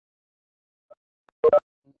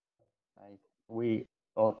we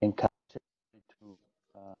all encourage to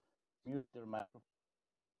mute their microphone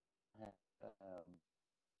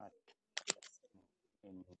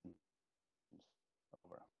in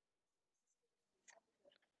over.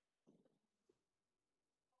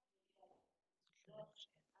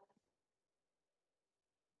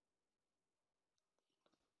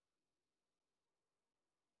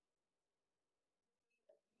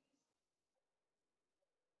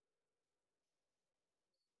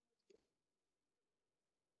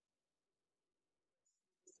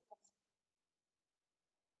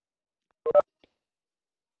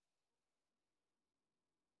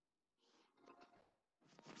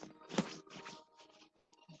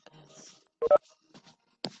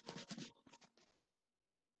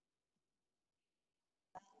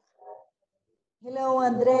 Hello,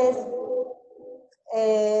 Andres.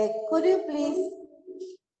 Could you please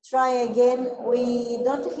try again? We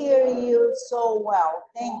don't hear you so well.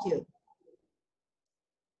 Thank you.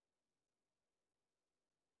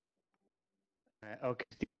 Okay.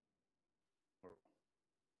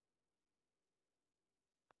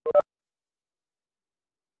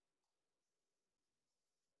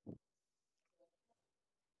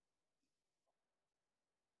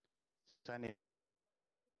 Sunny.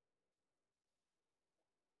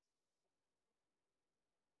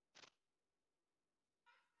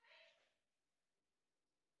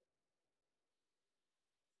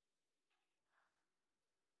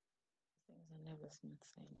 Things are never smooth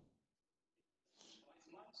sailing.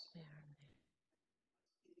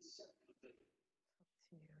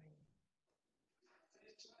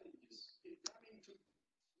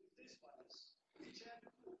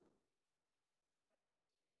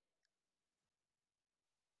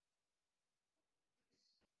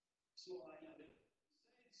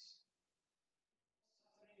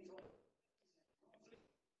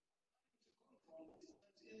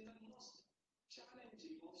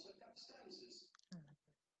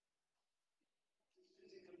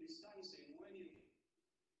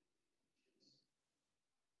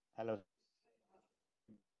 Hello.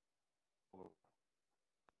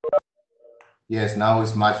 Yes, now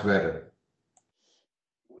it's much better.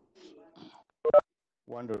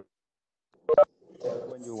 Wonder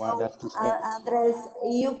when you want us to Andres,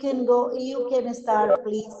 you can go, you can start,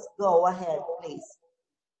 please. Go ahead, please.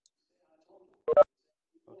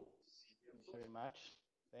 very much.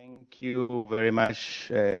 Thank you very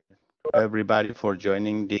much, everybody, for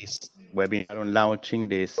joining this webinar on launching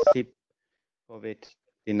the SIP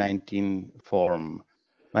COVID-19 forum.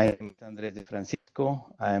 My name is Andres de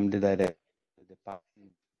Francisco. I am the director of the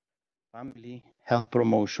Department of Family Health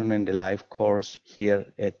Promotion and the Life Course here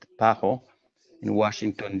at PAHO in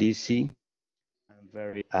Washington, D.C. I'm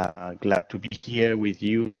very glad to be here with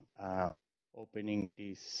you, opening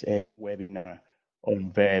this webinar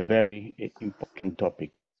on very, very important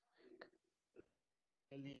topic.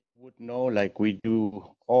 Would know, like we do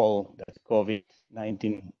all, that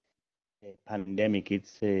COVID-19 pandemic,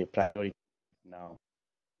 it's a priority now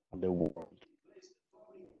in the world.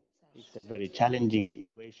 It's a very challenging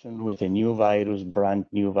situation with a new virus, brand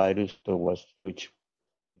new virus, towards which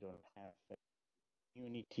we don't have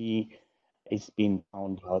immunity. It's been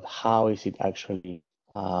found out how is it actually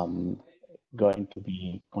going to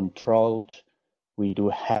be controlled. We do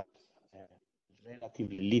have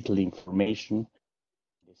relatively little information.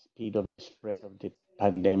 The speed of the spread of the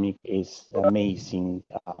pandemic is amazing.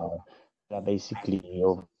 There are basically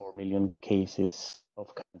over 4 million cases of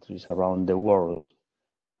countries around the world.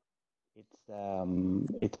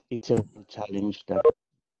 It's a real challenge that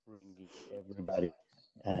brings everybody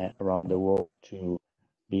around the world to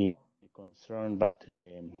be concerned, but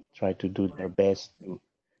try to do their best to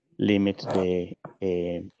limit the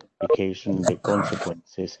implication, the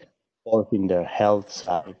consequences, both in their health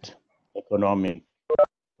side, economic,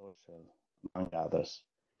 social, among others.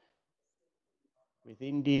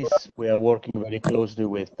 Within this, we are working very closely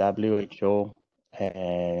with WHO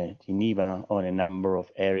Geneva on a number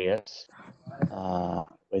of areas,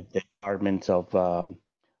 with the departments of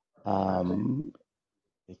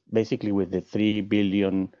basically with the 3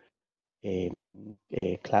 billion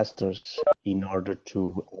clusters in order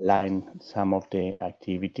to align some of the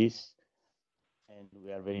activities. And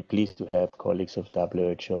we are very pleased to have colleagues of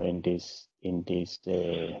WHO in this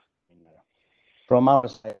from our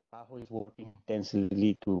side. PAHO is working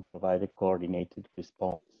intensively to provide a coordinated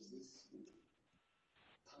response.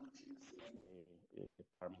 The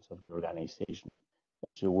departments of the organization.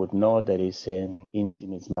 As you would know, there is an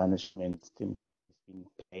incident management system in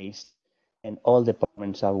place, and all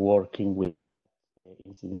departments are working with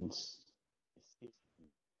incidents.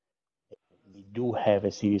 We do have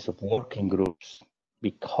a series of working groups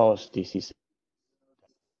because this is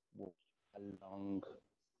along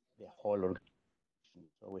the whole organization.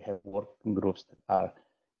 So we have working groups that are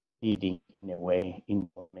feeding, in a way,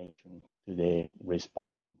 information to the response,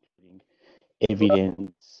 including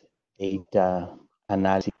evidence, data,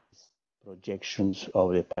 analysis, projections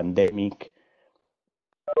of the pandemic,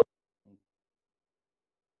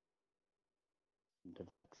 the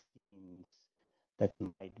vaccines that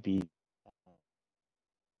might be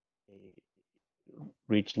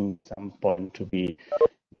reaching some point to be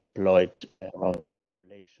deployed around the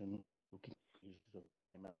population, looking at issues of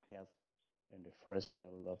climate health and the first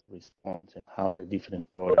level of response and how the different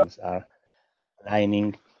programs are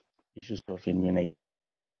aligning issues of immunization,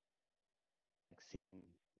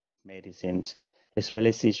 medicines, as well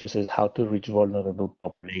as issues as how to reach vulnerable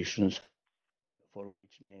populations for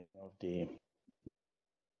which many of the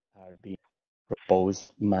are being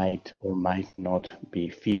proposed might or might not be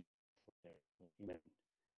fit.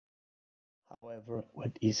 However,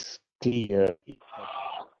 what is clear is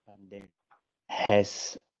that the pandemic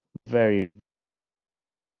has very in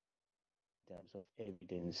terms of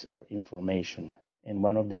evidence or information. And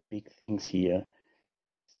one of the big things here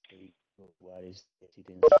is what is the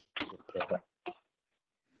evidence of the prevalence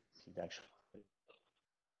reduction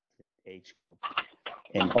age group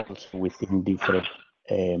and also within different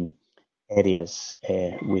areas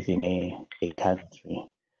within a country.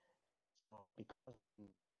 Because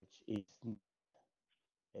which is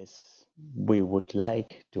as we would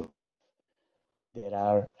like to, there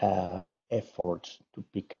are efforts to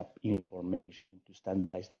pick up information, to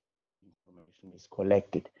standardize information is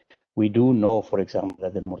collected. We do know, for example,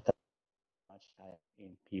 that the mortality is much higher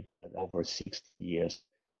in people over 60 years,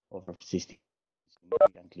 over 60,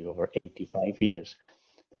 significantly over 85 years,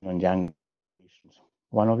 than on young patients.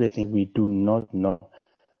 One of the things we do not know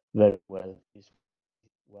very well is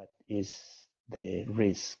what is the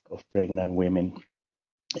risk of pregnant women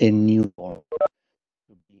and newborn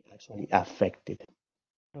to be actually affected.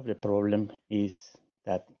 Part of the problem is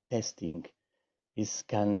that testing is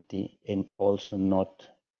scanty and also not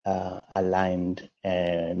aligned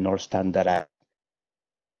nor standardized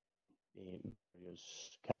in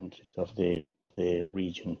various countries of the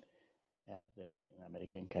region, the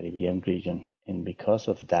American Caribbean region. And because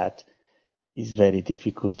of that, it's very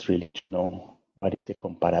difficult really to know what is the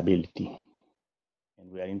comparability. And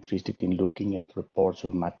we are interested in looking at reports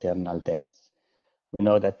of maternal deaths. We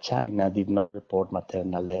know that China did not report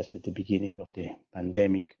maternal deaths at the beginning of the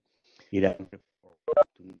pandemic. Iran reported up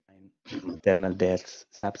to 9 maternal deaths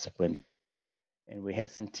subsequent. And we have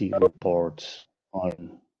seen reports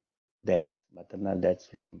on deaths, maternal deaths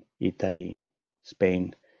from Italy,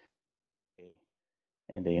 Spain,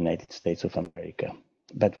 and the United States of America.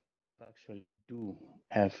 But we actually do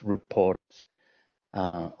have reports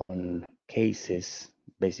on cases,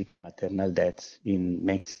 basic maternal deaths in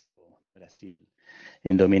Mexico, Brazil,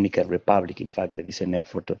 in Dominican Republic. In fact, there is an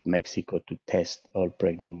effort of Mexico to test all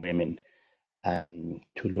pregnant women to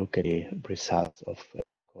look at the results of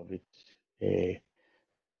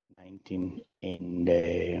COVID-19 in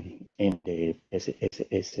the as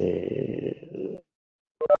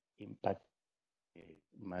impact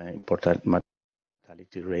important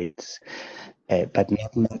mortality rates, but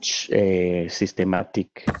not much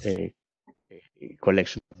systematic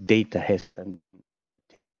collection of data has been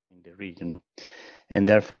in the region. And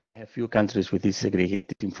therefore, a few countries with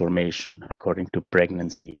disaggregated information according to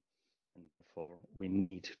pregnancy. And therefore, we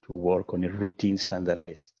need to work on a routine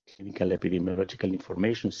standardized clinical epidemiological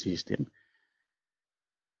information system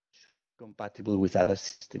compatible with other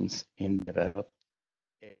systems developed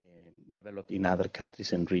in other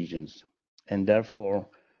countries and regions. And therefore,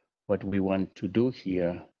 what we want to do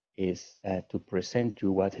here is to present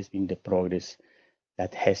you what has been the progress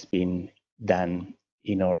that has been done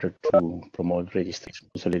in order to promote registration,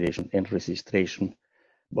 consolidation, and registration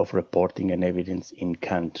of reporting and evidence in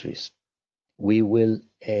countries. We will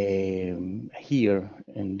here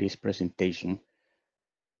in this presentation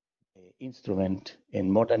instrument,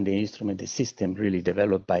 and more than the instrument, the system really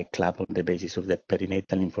developed by CLAP on the basis of the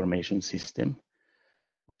perinatal information system,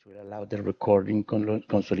 which will allow the recording,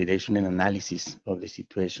 consolidation, and analysis of the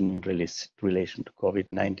situation in relation to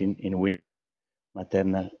COVID-19 in women,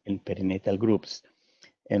 maternal and perinatal groups.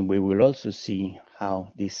 And we will also see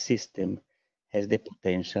how this system has the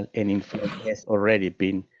potential and in fact has already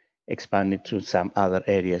been expanded to some other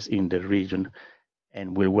areas in the region,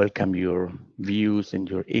 and we'll welcome your views and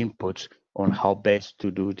your inputs on how best to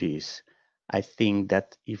do this. I think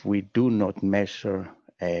that if we do not measure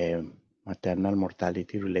maternal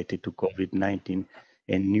mortality related to COVID-19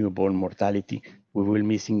 and newborn mortality, we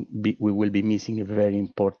will be missing a very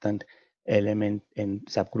important element and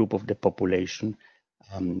subgroup of the population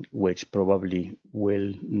which probably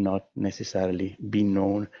will not necessarily be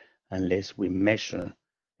known unless we measure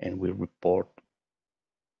and we report.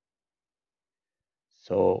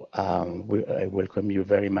 So I welcome you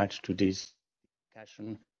very much to this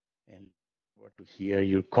discussion and want to hear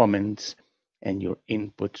your comments and your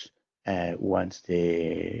inputs once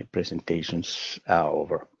the presentations are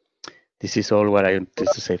over. This is all what I wanted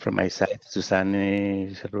to say from my side.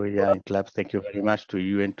 Susanne, Cerrulla, and Club, thank you very much to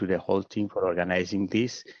you and to the whole team for organizing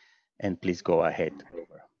this. And please go ahead.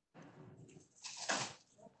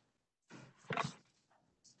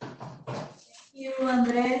 Thank you,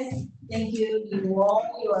 Andres. Thank you, you all.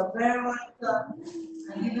 You are very welcome.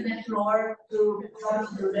 I give the floor to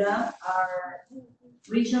Pablo Dura, our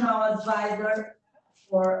regional advisor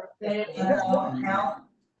for perinatal health,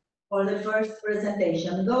 for the first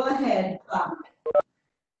presentation. Go ahead, Pablo.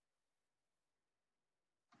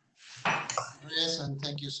 Yes, and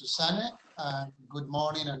thank you, Susanne. Good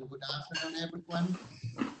morning and good afternoon, everyone.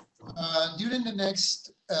 During the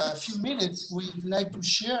next few minutes, we'd like to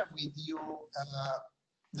share with you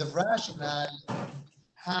the rationale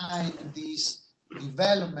behind this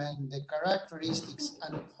development, the characteristics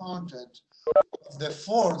and content of the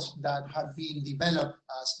forms that have been developed,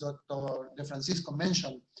 as Dr. De Francisco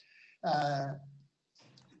mentioned,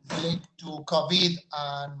 related to COVID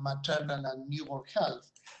and maternal and newborn health.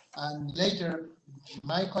 And later,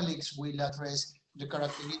 my colleagues will address the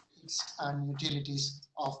characteristics and utilities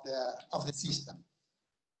of the system.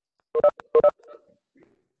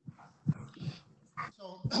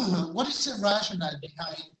 So, what is the rationale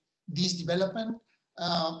behind this development?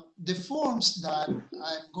 The forms that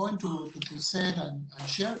I'm going to present and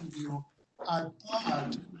share with you are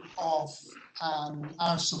part of and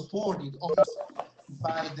are supported also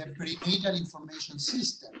by the perinatal information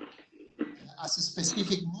system. As a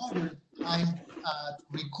specific module, I'm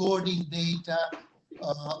recording data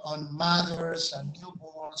on mothers and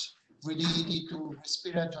newborns related to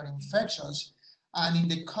respiratory infections and in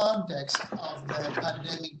the context of the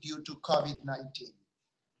pandemic due to COVID-19.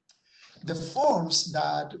 The forms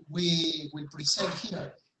that we will present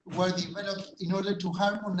here were developed in order to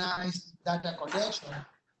harmonize data collection,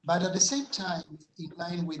 but at the same time, in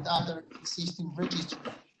line with other existing registries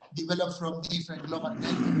developed from different global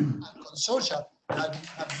networks and consortia that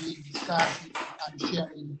have been discussing and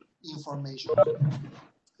sharing information.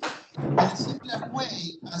 In a similar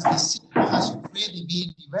way as the system has already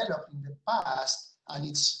been developed in the past and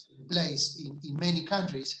it's placed in many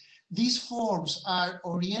countries, these forms are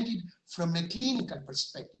oriented from a clinical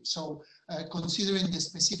perspective. So considering the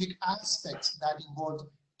specific aspects that involve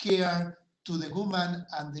care to the woman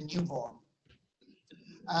and the newborn,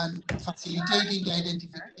 and facilitating the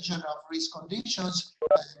identification of risk conditions.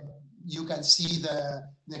 You can see the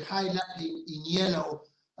highlighting in yellow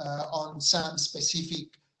on some specific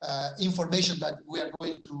information that we are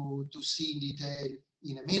going to see in detail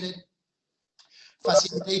in a minute.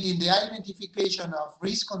 Facilitating the identification of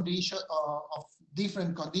risk condition of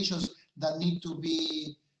different conditions that need to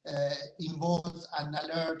be involved and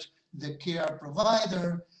alert the care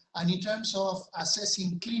provider. And in terms of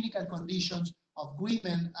assessing clinical conditions of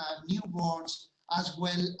women and newborns, as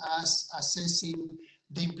well as assessing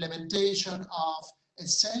the implementation of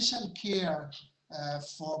essential care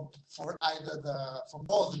for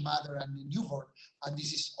both the mother and the newborn. And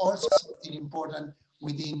this is also something important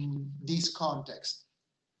within this context.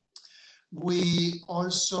 We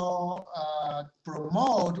also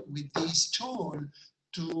promote with this tool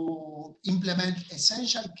to implement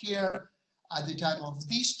essential care at the time of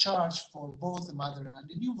discharge for both the mother and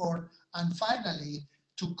the newborn, and finally,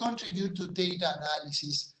 to contribute to data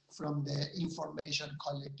analysis from the information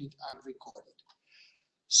collected and recorded.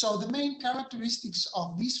 So the main characteristics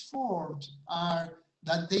of these forms are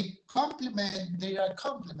that they are a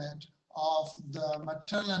complement of the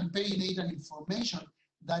maternal and perinatal information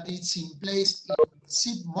that is in place in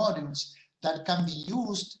SIP modules that can be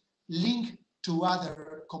used, linked to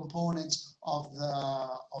other components of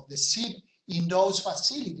the SIP in those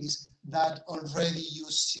facilities that already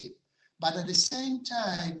use SIP. But at the same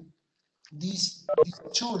time, this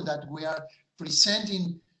tool that we are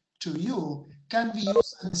presenting to you can be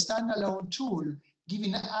used as a standalone tool,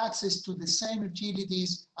 giving access to the same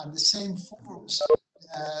utilities and the same forms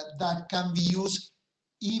that can be used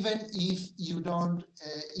even if you don't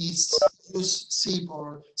use SIP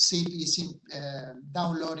or SIP is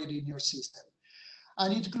downloaded in your system.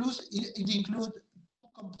 And it includes two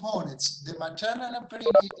components, the maternal and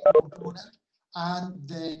perinatal component and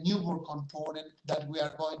the newborn component that we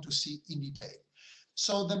are going to see in detail.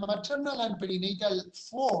 So the maternal and perinatal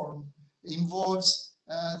form involves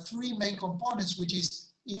three main components, which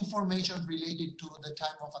is information related to the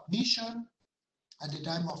time of admission, at the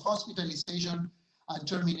time of hospitalization and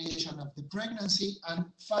termination of the pregnancy, and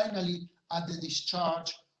finally at the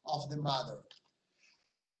discharge of the mother.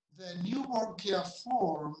 The newborn care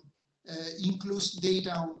form includes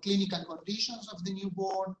data on clinical conditions of the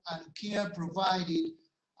newborn and care provided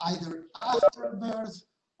either after birth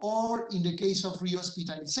or in the case of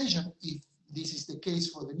rehospitalization, if this is the case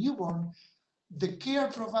for the newborn, the care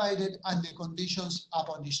provided and the conditions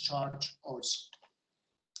upon discharge also.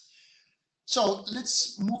 So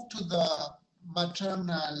let's move to the maternal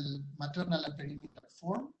and perinatal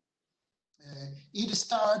form. It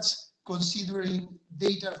starts considering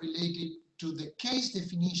data related to the case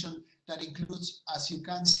definition that includes, as you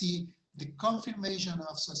can see, the confirmation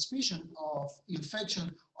of suspicion of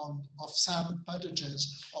infection of some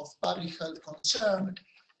pathogens of public health concern,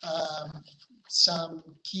 some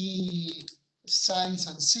key signs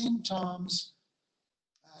and symptoms,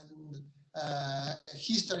 and a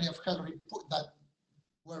history of health report that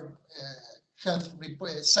were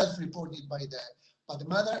self-reported by the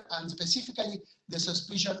mother, and specifically the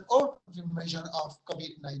suspicion or confirmation of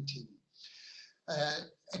COVID-19.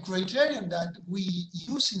 A criterion that we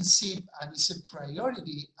use in SIP and is a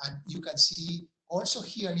priority, and you can see also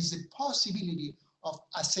here, is the possibility of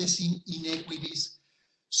assessing inequities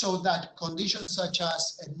so that conditions such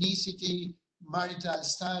as ethnicity, marital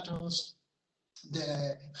status,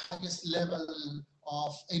 the highest level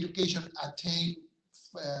of education attained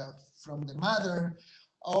from the mother,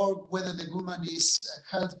 or whether the woman is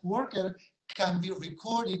a health worker, can be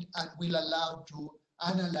recorded and will allow to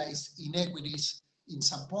analyze inequities at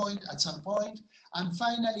some point. And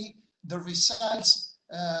finally, the results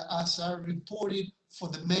as are reported for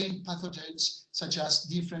the main pathogens, such as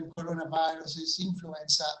different coronaviruses,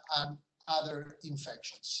 influenza, and other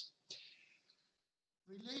infections.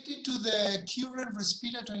 Related to the current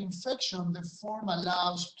respiratory infection, the form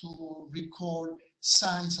allows to record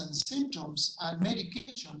signs and symptoms and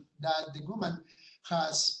medication that the woman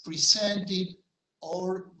has presented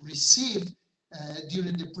or received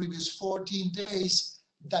during the previous 14 days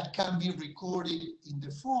that can be recorded in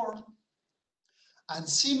the form. And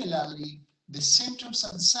similarly, the symptoms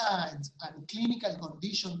and signs and clinical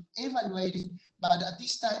condition evaluated, but at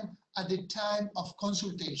this time, at the time of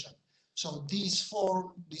consultation. So this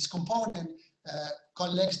component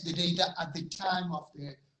collects the data at the time of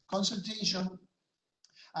the consultation,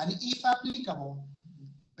 and if applicable,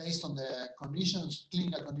 based on the conditions,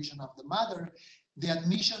 clinical condition of the mother, the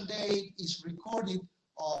admission date is recorded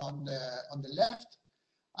on the left,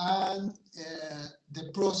 and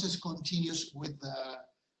the process continues with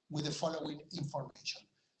the following information.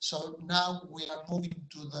 So now we are moving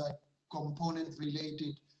to the component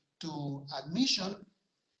related to admission.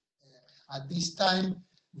 At this time,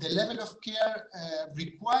 the level of care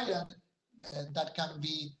required, that can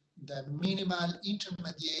be the minimal,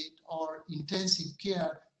 intermediate, or intensive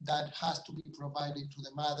care that has to be provided to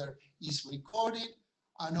the mother, is recorded,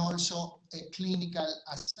 and also a clinical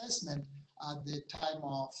assessment at the time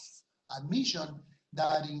of admission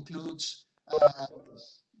that includes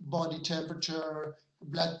body temperature,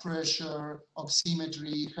 blood pressure,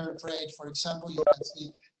 oximetry, heart rate, for example. You can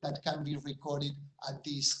see that can be recorded at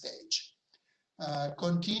this stage.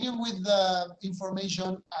 Continuing with the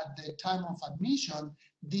information at the time of admission,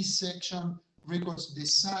 this section records the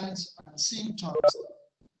signs and symptoms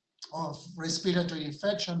of respiratory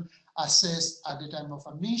infection assessed at the time of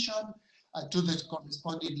admission to the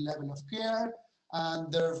corresponding level of care,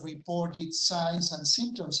 and the reported signs and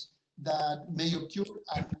symptoms that may occur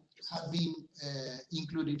and have been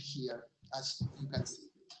included here, as you can see.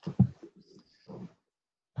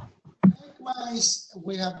 Likewise,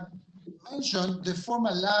 we have mentioned the form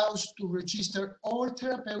allows to register all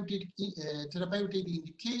therapeutic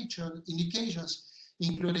indications,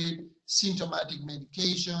 including symptomatic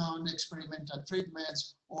medication, experimental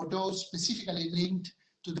treatments, or those specifically linked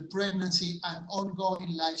to the pregnancy and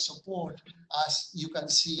ongoing life support, as you can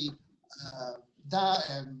see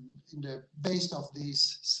in the base of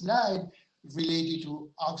this slide, related to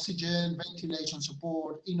oxygen, ventilation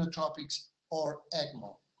support, inotropics, or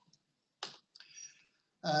ECMO.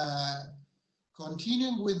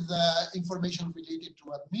 Continuing with the information related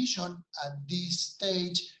to admission, at this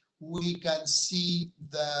stage, we can see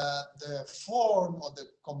the form or the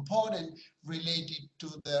component related to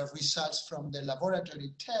the results from the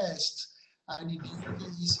laboratory tests. And in this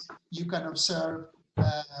case, you can observe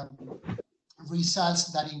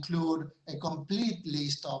results that include a complete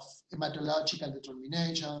list of hematological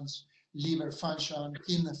determinations, liver function,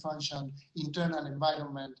 kidney function, internal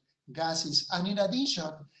environment, gases, and in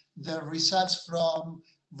addition, the results from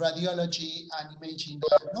radiology and imaging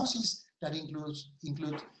diagnosis that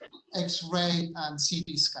include X-ray and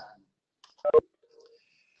CT scan.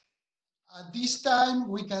 At this time,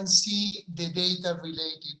 we can see the data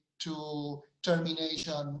related to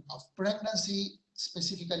termination of pregnancy,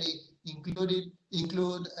 specifically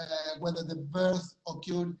include whether the birth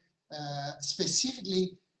occurred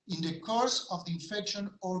specifically in the course of the infection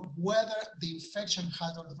or whether the infection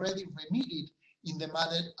had already remitted in the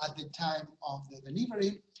mother at the time of the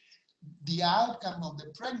delivery, the outcome of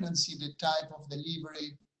the pregnancy, the type of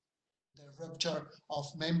delivery, the rupture of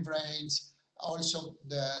membranes, also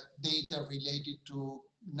the data related to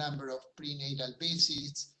number of prenatal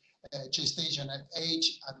visits, gestational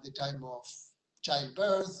age at the time of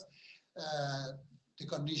childbirth, the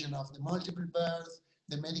condition of the multiple birth,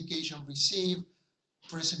 the medication received,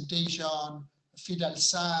 presentation, fetal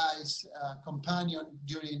size, companion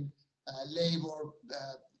during labor,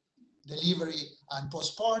 delivery and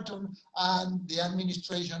postpartum, and the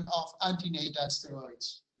administration of antenatal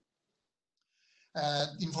steroids.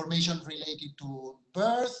 Information related to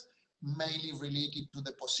birth, mainly related to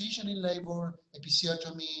the position in labor,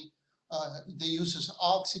 episiotomy, the uses of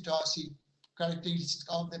oxytocin, characteristics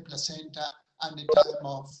of the placenta, and the time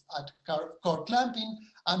of cord clamping,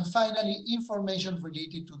 and finally information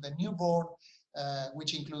related to the newborn,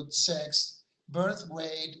 which includes sex, birth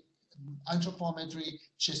weight, anthropometry,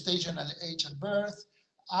 gestational age at birth,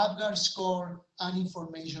 Apgar score, and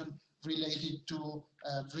information related to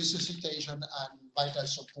resuscitation and vital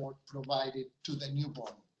support provided to the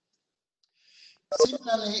newborn.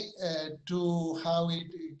 Similarly to how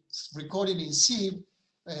it's recorded in SIB,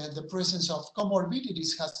 the presence of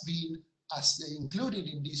comorbidities has been included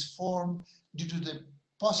in this form due to the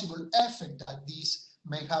possible effect that this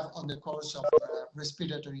may have on the course of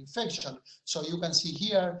respiratory infection. So you can see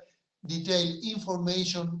here detailed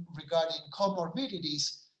information regarding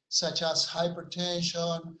comorbidities such as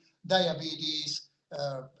hypertension, diabetes,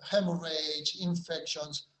 hemorrhage,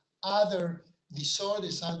 infections, other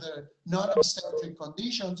disorders, other non-obstetric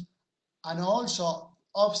conditions, and also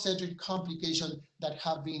obstetric complications that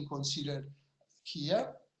have been considered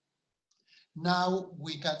here. Now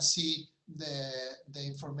we can see the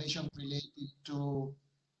information related to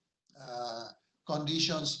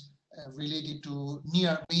conditions related to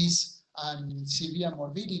near miss and severe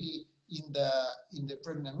morbidity in the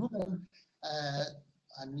pregnant woman,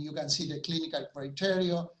 and you can see the clinical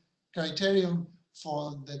criterion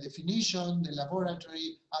for the definition, the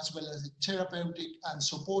laboratory, as well as the therapeutic and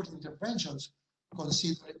support interventions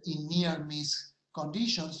considered in near miss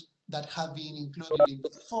conditions that have been included in the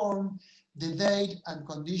form, the date and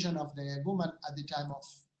condition of the woman at the time of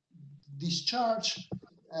discharge,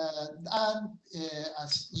 and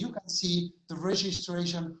as you can see, the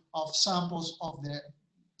registration of samples of the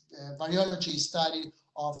virology study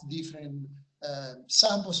of different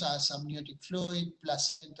samples as amniotic fluid,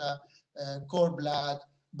 placenta, cord blood,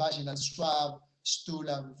 vaginal swab, stool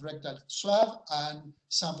and rectal swab, and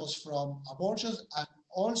samples from abortions, and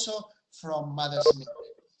also from mother's milk.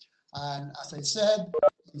 And as I said,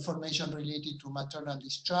 information related to maternal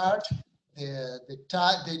discharge,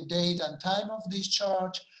 the date and time of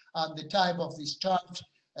discharge, and the type of discharge,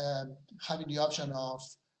 having the option of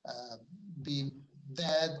being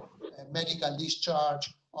dead, medical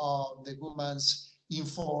discharge, or the woman's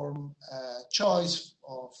informed choice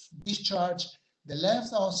of discharge, the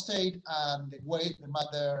length of stay, and the weight, the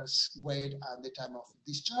mother's weight, and the time of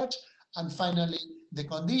discharge. And finally, the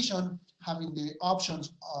condition, having the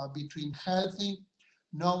options between healthy,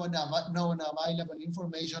 known available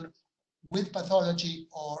information with pathology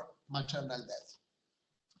or maternal death.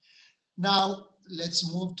 Now,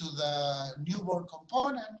 let's move to the newborn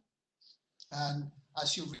component. And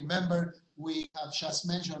as you remember, we have just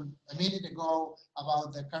mentioned a minute ago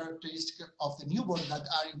about the characteristics of the newborn that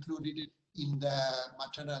are included in the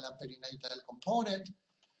maternal and perinatal component.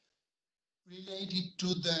 Related to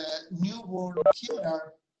the newborn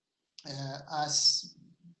care, as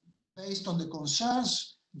based on the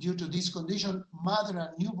concerns due to this condition, mother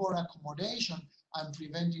and newborn accommodation and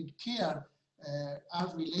preventive care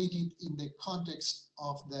are related in the context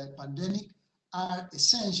of the pandemic are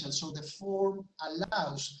essential. So the form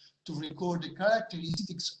allows to record the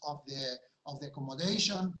characteristics of the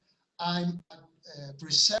accommodation and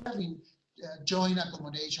preserving joint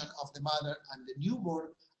accommodation of the mother and the newborn,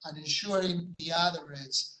 and ensuring the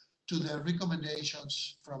adherence to the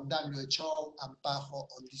recommendations from WHO and PAHO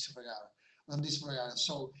on this regard.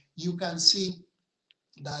 So you can see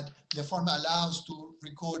that the form allows to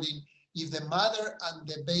recording if the mother and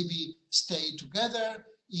the baby stay together,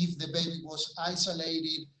 if the baby was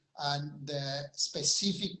isolated, and the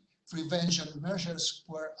specific prevention measures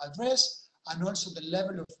were addressed, and also the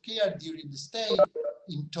level of care during the stay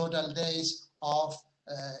in total days of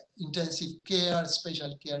intensive care,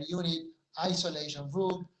 special care unit, isolation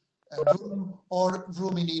room, or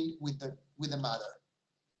rooming in with the mother.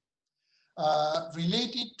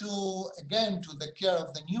 Related to, again, to the care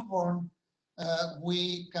of the newborn,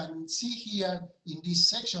 we can see here in this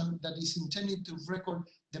section that is intended to record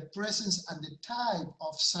the presence and the type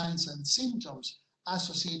of signs and symptoms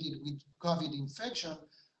associated with COVID infection,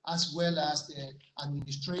 as well as the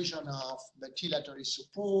administration of ventilatory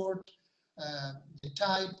support, the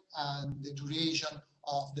type and the duration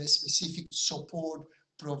of the specific support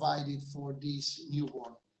provided for this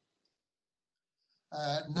newborn.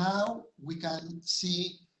 Now we can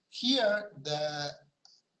see here the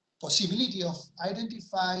possibility of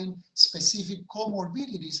identifying specific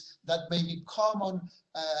comorbidities that may be common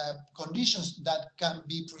conditions that can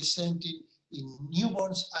be presented in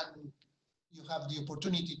newborns, and you have the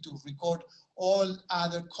opportunity to record all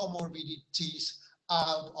other comorbidities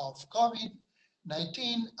out of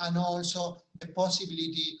COVID-19, and also the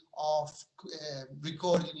possibility of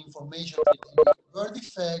recording information related to birth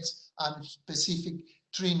defects and specific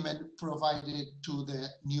treatment provided to the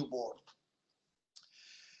newborn.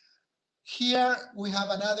 Here we have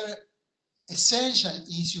another essential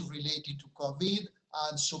issue related to COVID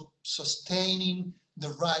and sustaining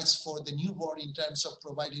the rights for the newborn in terms of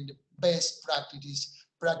providing the best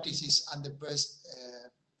practices and the best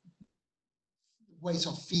ways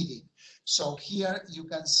of feeding. So here you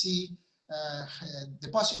can see the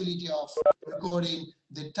possibility of recording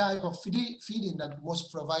the type of feeding that was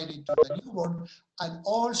provided to the newborn, and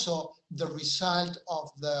also the result of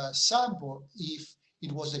the sample, if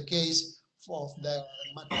it was the case of the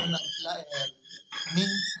maternal milk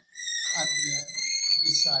and the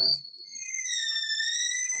result.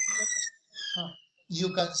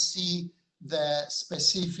 You can see the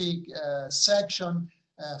specific section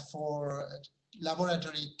for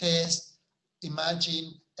laboratory tests,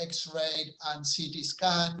 imaging, X-ray and CT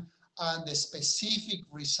scan, and the specific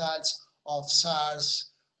results of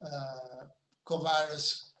SARS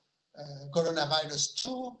coronavirus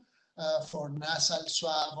 2 for nasal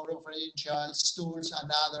swab, oropharyngeal, stools,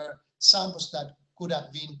 and other samples that could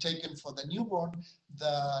have been taken for the newborn.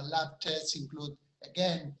 The lab tests include,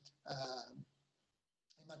 again,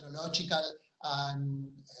 hematological and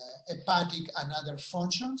hepatic and other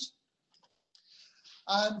functions.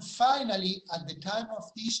 And finally, at the time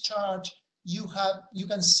of discharge, you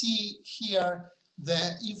can see here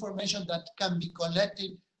the information that can be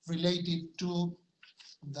collected related to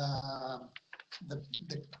the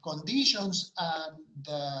conditions and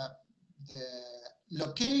the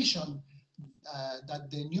location that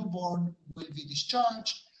the newborn will be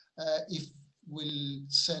discharged, if will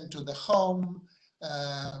send to the home,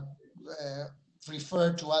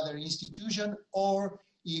 referred to other institution, or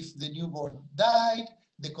if the newborn died,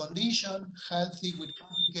 the condition, healthy with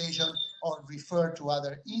complication, or referred to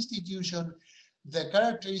other institution, the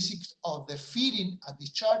characteristics of the feeding at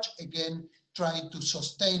discharge, again, trying to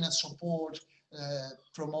sustain and support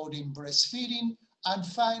promoting breastfeeding, and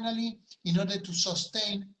finally, in order to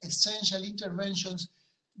sustain essential interventions,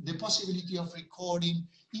 the possibility of recording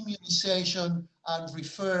immunization and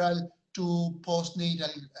referral to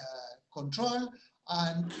postnatal control,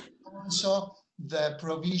 and also the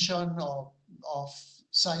provision of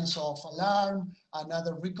signs of alarm and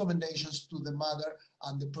other recommendations to the mother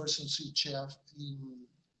and the persons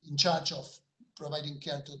in charge of providing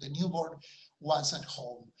care to the newborn once at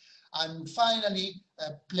home. And finally,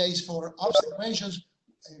 a place for observations.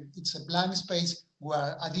 It's a blank space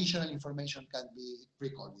where additional information can be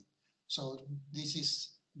recorded. So this is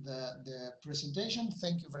the presentation.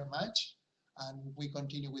 Thank you very much. And we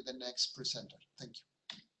continue with the next presenter. Thank you.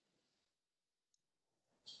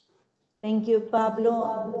 Thank you,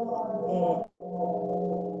 Pablo.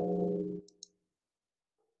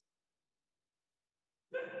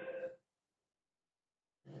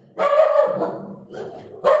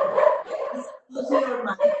 Close your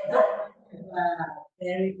mic.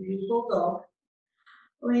 Very beautiful dog.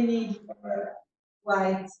 We need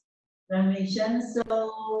white transmission.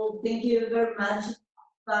 So thank you very much,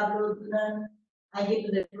 Pablo. I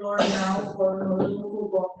give the floor now for Rodolfo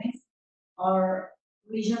Gomez, our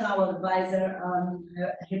regional advisor on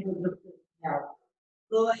reproductive health.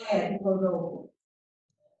 Go ahead, Rodolfo.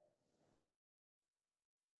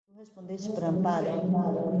 Respondesse para Amparo.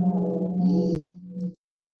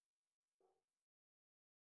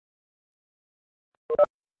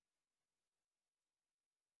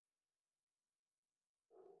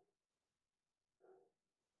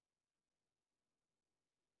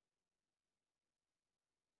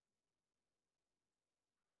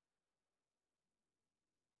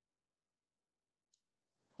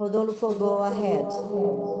 Rodolfo, go ahead.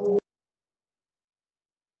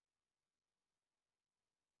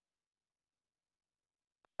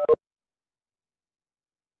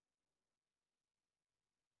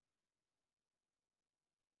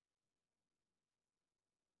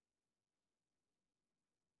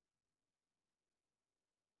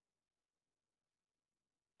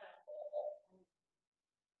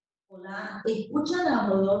 Hola, ¿escuchan a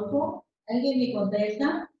Rodolfo? ¿Alguien me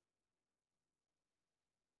contesta?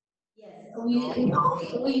 Yes,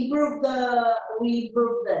 we proved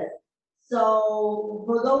that. So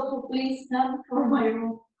Rodolfo, please come for my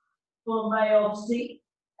room for biopsy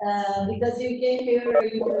because you can hear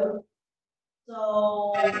you.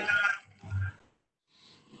 So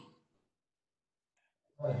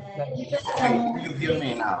You hear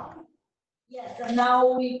me now? yes, and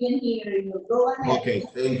now we can hear you. Go ahead. Okay,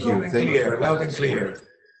 thank you. Thank you. Loud and clear.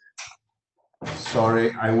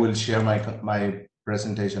 Sorry, I will share my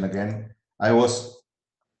presentation again. I was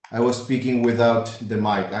speaking without the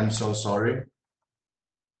mic. I'm so sorry.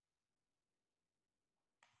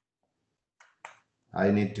 I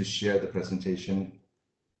need to share the presentation.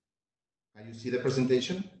 Can you see the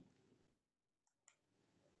presentation?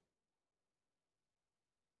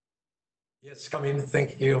 Yes, come in.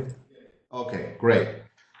 Thank you. Okay, great.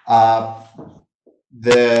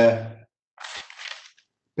 The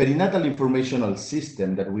perinatal informational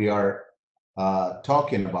system that we are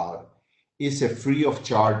talking about is a free of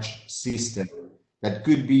charge system that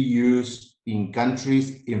could be used in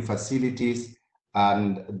countries, in facilities,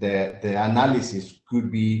 and the analysis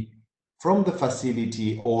could be from the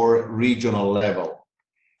facility or regional level.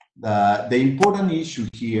 The important issue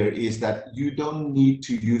here is that you don't need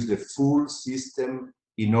to use the full system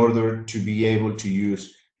in order to be able to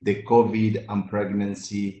use the COVID and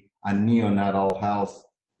pregnancy and neonatal health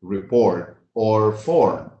report or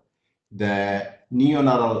form. The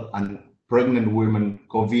neonatal and pregnant women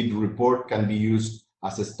COVID report can be used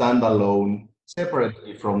as a standalone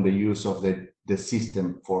separately from the use of the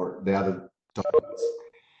system for the other topics.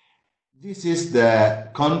 This is the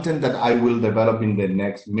content that I will develop in the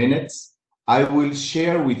next minutes. I will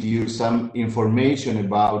share with you some information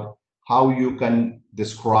about how you can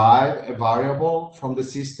describe a variable from the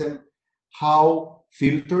system, how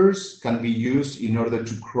filters can be used in order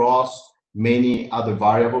to cross many other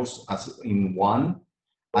variables as in one,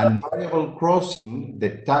 and variable crossing, the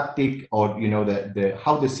tactic or the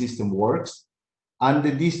how the system works, and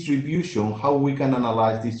the distribution, how we can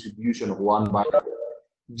analyze distribution of one variable.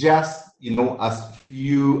 Just as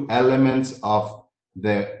few elements of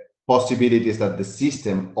the possibilities that the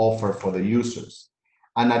system offer for the users.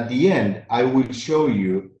 And at the end, I will show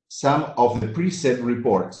you some of the preset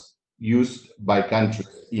reports used by countries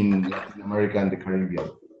in Latin America and the Caribbean.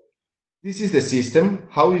 This is the system,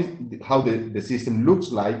 how the system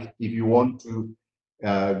looks like. If you want to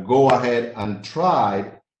go ahead and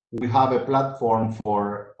try, we have a platform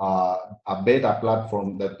for a beta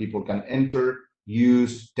platform that people can enter,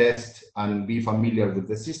 use, test, and be familiar with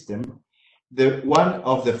the system. One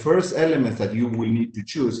of the first elements that you will need to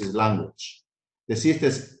choose is language. The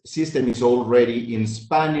system is already in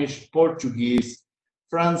Spanish, Portuguese,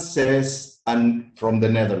 Frances, and from the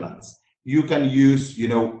Netherlands. You can use,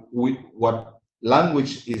 what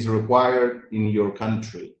language is required in your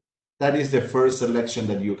country. That is the first selection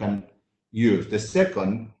that you can use. The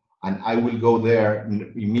second, and I will go there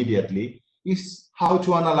immediately, is how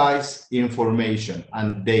to analyze information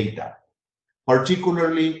and data.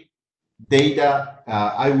 Particularly data,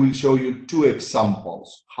 I will show you two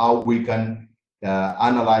examples, how we can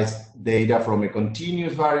analyze data from a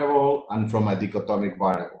continuous variable and from a dichotomic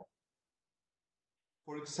variable.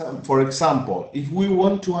 For example, if we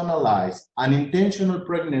want to analyze an intentional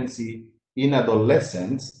pregnancy in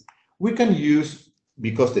adolescents, we can use,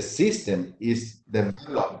 because the system is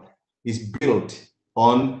developed, is built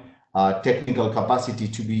on technical capacity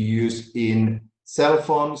to be used in cell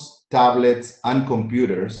phones, tablets, and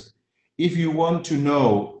computers. If you want to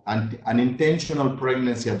know an intentional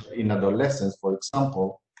pregnancy in adolescents, for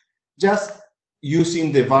example, just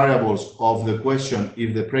using the variables of the question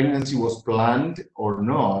if the pregnancy was planned or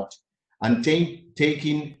not, and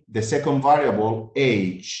taking the second variable,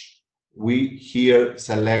 age, we here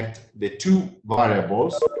select the two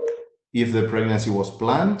variables, if the pregnancy was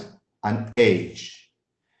planned and age.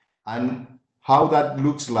 And how that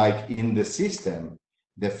looks like in the system,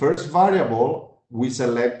 the first variable, we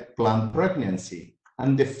select planned pregnancy,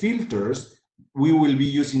 and the filters, we will be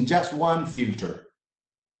using just one filter,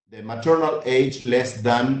 the maternal age less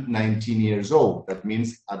than 19 years old, that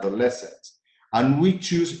means adolescents. And we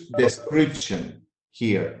choose description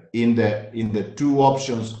here in the two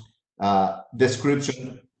options,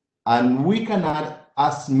 description and we can add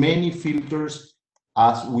as many filters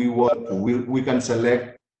as we want to. We can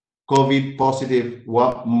select COVID positive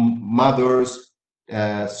mothers,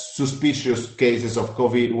 suspicious cases of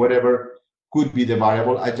COVID, whatever could be the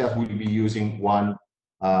variable. I just will be using one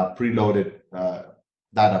preloaded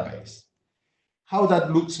database. How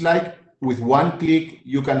that looks like, with one click,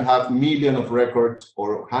 you can have millions of records,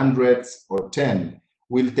 or hundreds, or 10.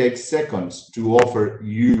 Will take seconds to offer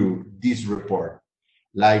you this report,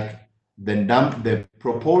 like the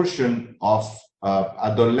proportion of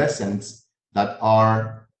adolescents that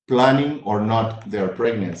are planning or not their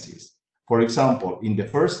pregnancies. For example, in the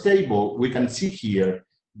first table, we can see here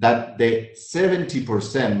that the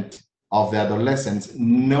 70% of the adolescents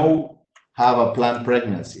have a planned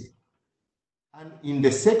pregnancy. And in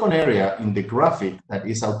the second area, in the graphic that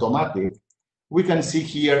is automatic, we can see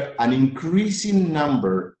here an increasing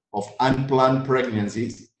number of unplanned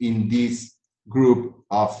pregnancies in this group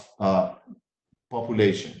of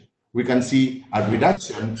population. We can see a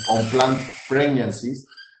reduction on planned pregnancies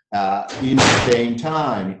in the same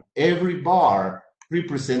time. Every bar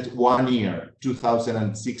represents 1 year,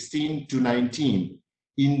 2016 to 19.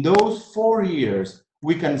 In those 4 years,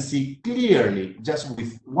 we can see clearly, just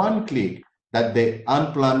with one click, that the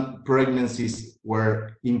unplanned pregnancies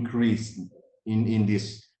were increased in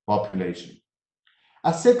this population.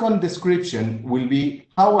 A second description will be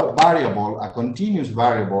how a variable, a continuous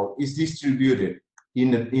variable, is distributed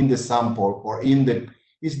in the sample, or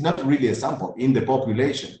it's not really a sample, in the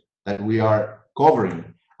population that we are covering.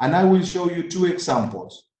 And I will show you two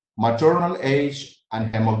examples: maternal age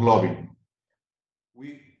and hemoglobin.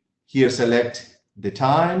 We here select the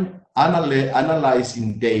time,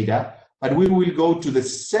 analyzing data, but we will go to the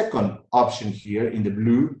second option here in the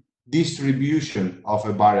blue, distribution of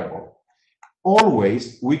a variable.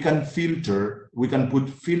 Always we can filter, we can put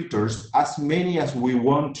filters as many as we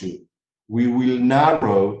want to. We will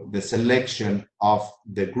narrow the selection of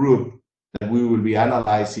the group that we will be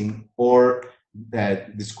analyzing, or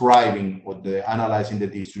describing, or analyzing the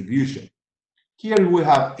distribution. Here we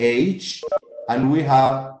have age, and we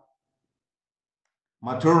have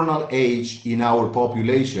maternal age in our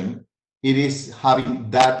population. It is having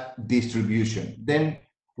that distribution. Then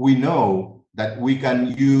we know that we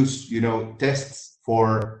can use, tests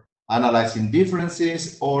for analyzing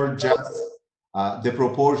differences, or just the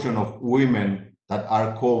proportion of women that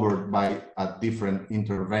are covered by a different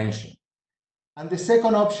intervention. And the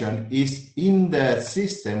second option is, in the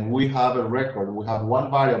system, we have a record, we have one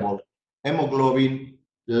variable, hemoglobin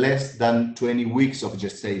less than 20 weeks of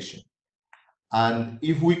gestation. And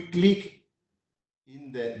if we click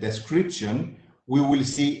in the description, we will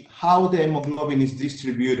see how the hemoglobin is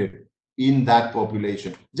distributed in that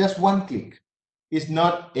population. Just one click. It's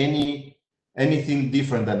not anything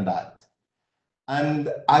different than that. And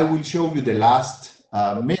I will show you the last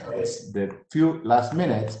minutes, the few last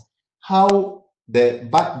minutes, how the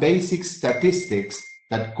basic statistics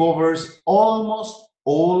that covers almost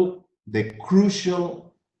all the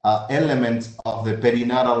crucial elements of the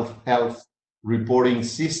perinatal health reporting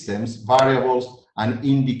systems, variables, and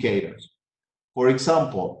indicators. For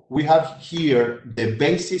example, we have here the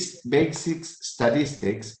basic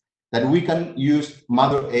statistics that we can use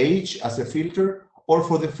mother age as a filter, or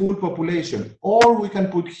for the full population, or we can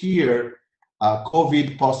put here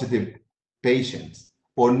COVID positive patients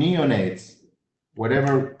or neonates,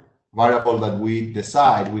 whatever variable that we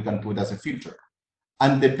decide we can put as a filter.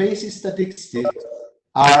 And the basic statistics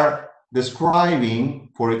are describing,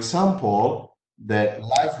 for example, the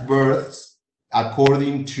live births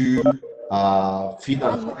according to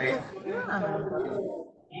fetal rate.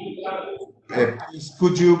 Please,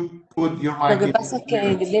 could you put your mic? Lo que pasa es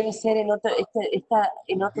que debe ser en otro, está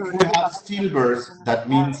en otro. We have stillbirths, that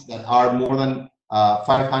means that are more than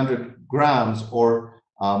 500 grams or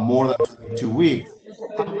more than 2 weeks.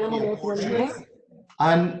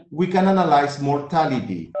 And we can analyze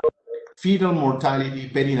mortality, fetal mortality,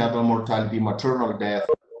 perinatal mortality, maternal death,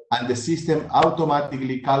 and the system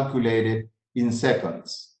automatically calculated in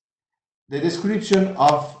seconds. The description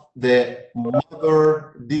of the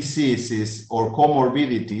mother diseases or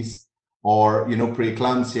comorbidities, or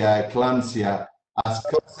preeclampsia, eclampsia, as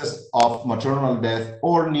causes of maternal death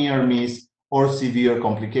or near miss or severe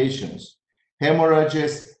complications.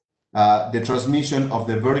 Hemorrhages, the transmission of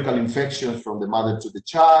the vertical infections from the mother to the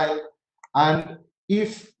child, and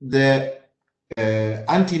if the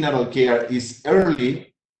antenatal care is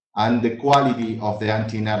early, and the quality of the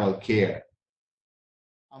antenatal care.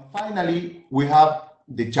 And finally, we have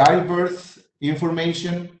the childbirth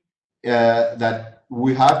information that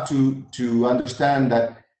we have to understand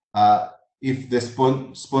that if the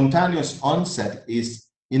spontaneous onset is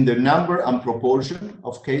in the number and proportion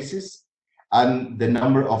of cases, and the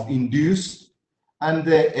number of induced, and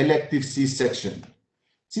the elective C-section.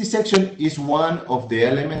 C-section is one of the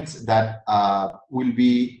elements that will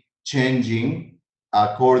be changing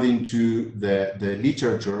according to the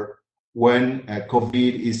literature when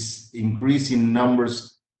COVID is increasing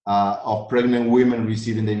numbers of pregnant women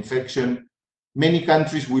receiving the infection. Many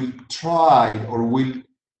countries will try or will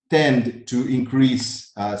tend to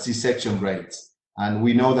increase C-section rates. And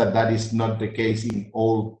we know that that is not the case in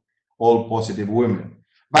all positive women.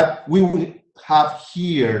 But we will have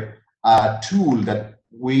here a tool that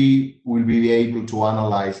we will be able to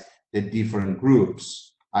analyze the different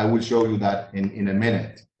groups. I will show you that in a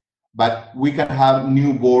minute. But we can have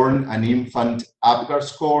newborn and infant Apgar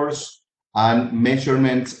scores and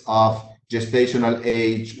measurements of gestational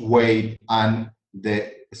age, weight, and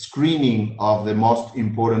the screening of the most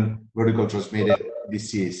important vertical transmitted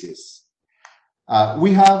diseases.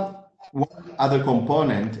 We have one other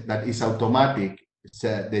component that is automatic. It's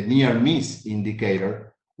the near miss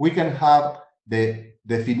indicator. We can have the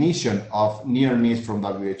definition of near miss from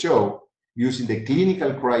WHO using the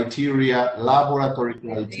clinical criteria, laboratory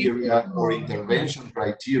criteria, or intervention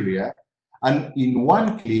criteria. And in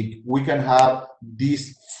one click, we can have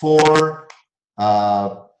these 4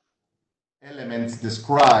 elements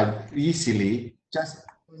described easily, just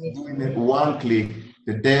doing one click: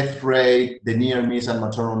 the death rate, the near miss and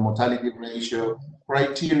maternal mortality ratio,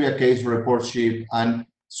 criteria case report sheet, and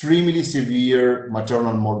extremely severe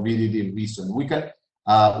maternal morbidity reason. We can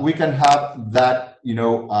have that,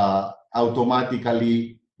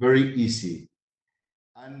 automatically, very easy.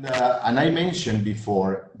 And I mentioned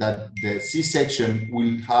before that the C-section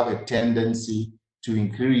will have a tendency to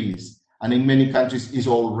increase, and in many countries is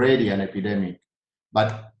already an epidemic.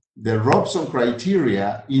 But the Robson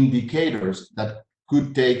criteria indicators that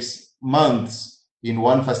could take months in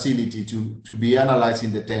one facility to be analyzed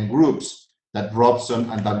in the 10 groups that Robson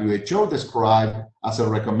and WHO describe as a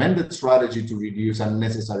recommended strategy to reduce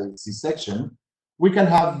unnecessary C-section. We can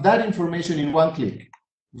have that information in one click,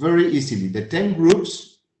 very easily. The 10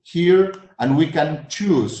 groups here, and we can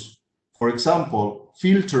choose, for example,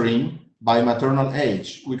 filtering by maternal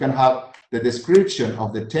age. We can have the description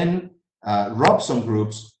of the 10 Robson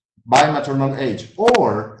groups by maternal age,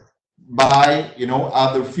 or by,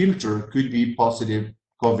 other filter, could be positive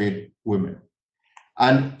COVID women.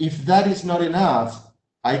 And if that is not enough,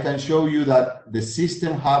 I can show you that the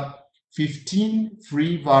system have 15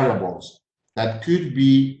 free variables that could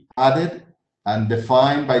be added and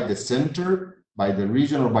defined by the center, by the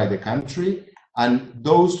region, or by the country. And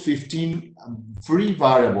those 15 free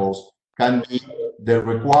variables can be the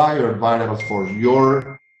required variables for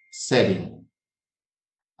your setting.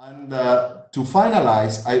 And to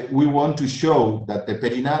finalize, we want to show that the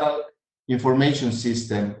perinatal information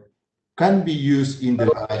system can be used in the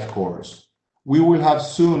life course. We will have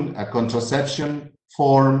soon a contraception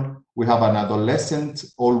form. We have an adolescent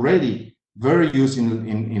already very used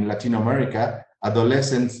in Latin America,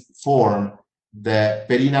 adolescent form, the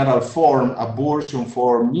perinatal form, abortion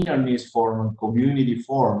form, near miss form, and community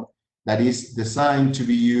form that is designed to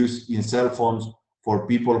be used in cell phones for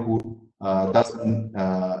people who are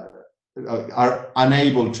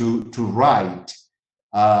unable to write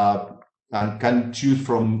and can choose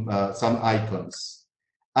from some icons.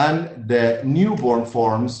 And the newborn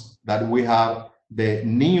forms that we have, the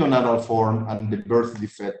neonatal form and the birth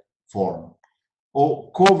defect form,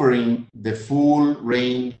 covering the full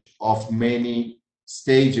range of many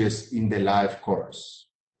stages in the life course.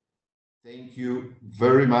 Thank you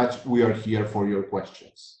very much. We are here for your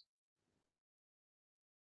questions.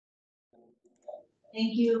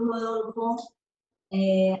 Thank you, Rodolfo.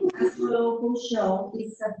 As Rodolfo showed,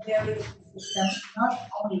 it's a very good system, not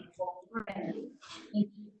only for friendly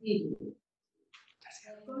individuals,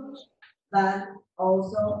 but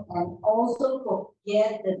also for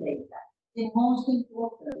get the data. The most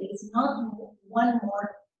important is not one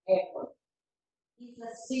more effort. It's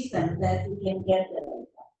a system that you can get the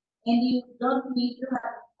data. And you don't need to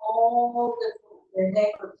have all the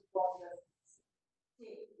records for the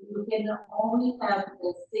SIG. You can only have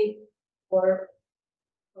the SIG for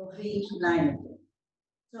COVID-19.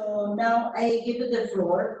 So now I give you the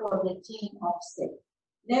floor for the team of SIG.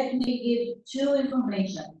 Let me give 2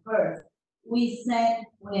 information. First, we said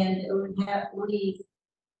when we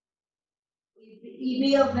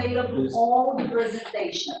be available all the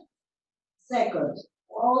presentation. Second,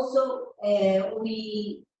 also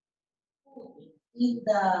we put in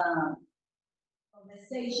the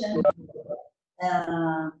conversation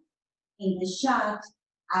in the chat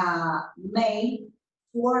mail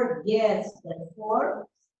for guests the forms,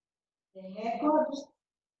 the records,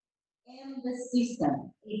 in the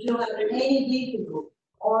system. If you have any difficult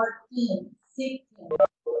or team, sick team,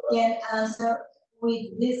 can answer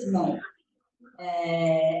with this mail.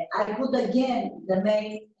 I put again the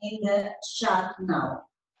mail in the chat now.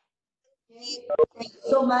 Okay. Thank you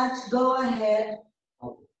so much. Go ahead.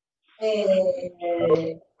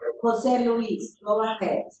 Jose Luis, go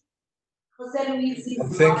ahead. Jose Luis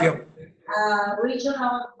is Thank you.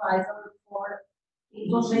 Regional Advisor for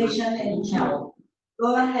Information and Health.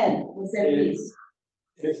 Go ahead, Jose Luis.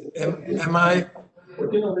 Am I?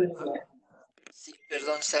 Sí,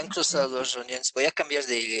 perdón, se han cruzado dos reuniones. Voy a cambiar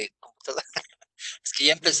de computadora. Es que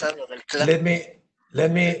ya empezaron el clan.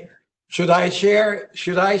 Let me. Should I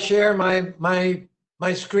share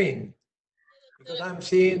my screen? Because I'm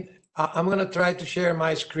seeing. I'm going to try to share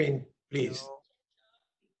my screen, please.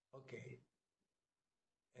 Okay.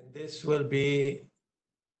 And this will be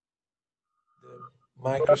the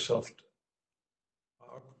Microsoft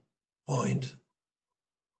PowerPoint.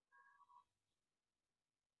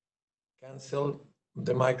 Cancel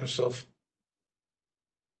the Microsoft.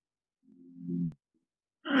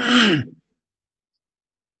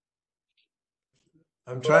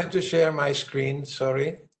 I'm trying to share my screen,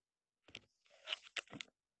 sorry.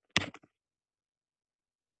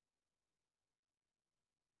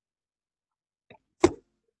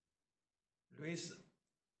 Luis,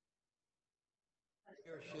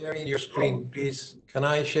 you're sharing your screen, please. Can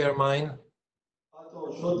I share mine?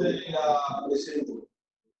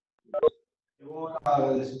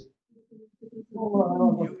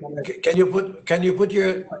 Can you put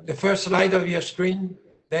the first slide of your screen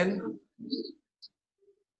then?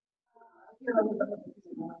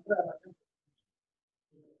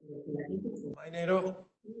 Minero,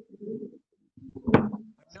 I'm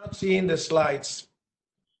not seeing the slides.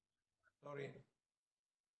 Sorry.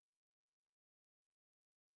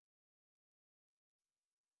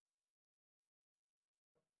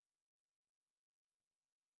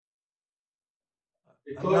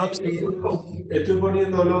 I'm not seeing. Estoy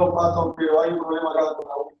poniéndolo, Pato, pero hay un problema acá con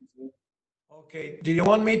la Wi-Fi. Okay, do you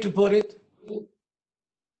want me to put it?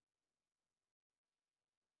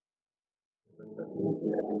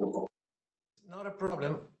 Not a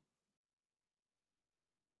problem.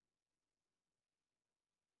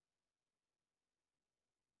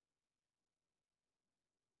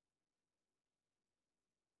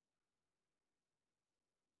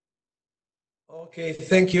 Okay,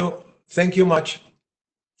 thank you. Thank you much.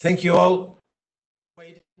 Thank you all.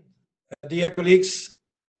 Dear colleagues,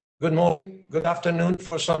 good morning, good afternoon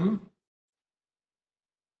for some.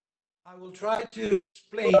 I will try to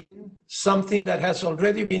explain something that has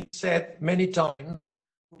already been said many times,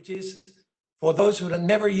 which is for those who have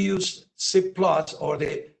never used SIP Plus or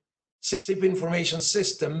the SIP information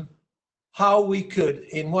system, how we could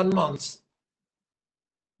in 1 month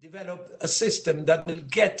develop a system that will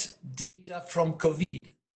get data from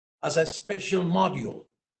COVID as a special module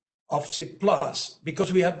of SIP Plus,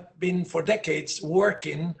 because we have been for decades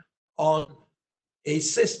working on a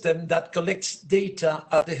system that collects data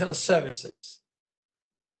at the health services.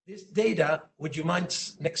 This data, would you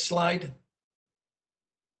mind, next slide?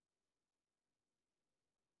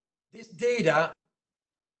 This data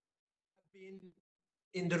has been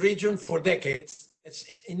in the region for decades. It's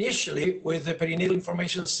initially with the perinatal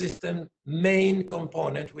information system main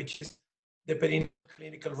component, which is the perinatal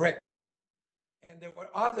clinical record. And there were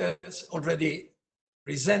others already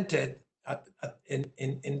presented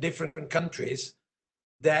in different countries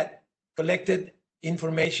that collected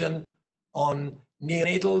information on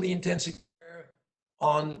neonatal intensive care,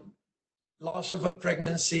 on loss of a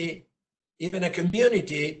pregnancy, even a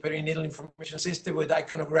community perinatal information system with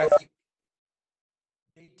iconographic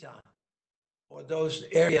data for those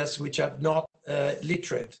areas which are not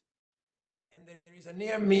literate. And then there is a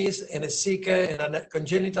near miss and a SICA and a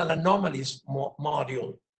congenital anomalies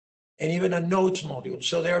module, and even a notes module.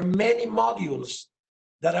 So there are many modules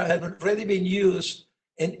that have already been used,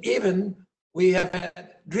 and even we have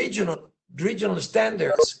had regional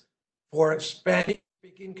standards for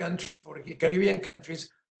Spanish-speaking countries, for Caribbean countries,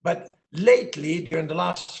 but lately, during the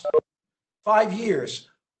last 5 years,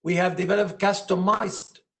 we have developed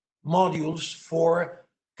customized modules for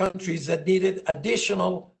countries that needed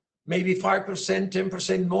additional, maybe 5%,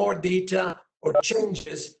 10% more data, or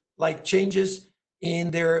changes, like changes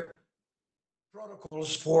in their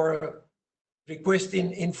protocols for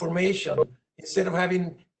requesting information. Instead of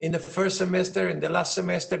having in the first semester and the last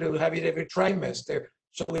semester, they will have it every trimester.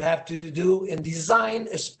 So we have to do and design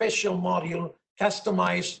a special module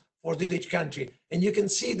customized for each country. And you can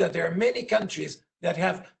see that there are many countries that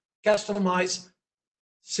have customized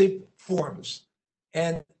SIP forms.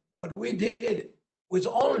 And what we did was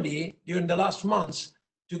only during the last months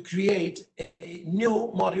to create a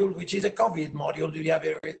new module, which is a COVID module that you have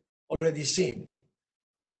already seen.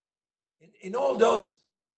 In all those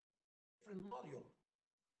different modules,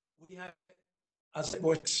 we have, as it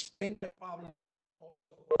was explained by Pablo,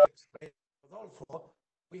 Rodolfo,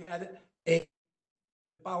 we had a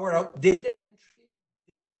power of data entry,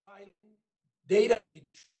 data and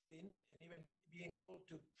even being able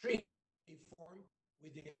to treat a form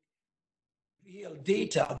with the real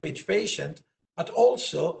data of each patient, but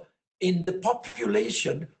also in the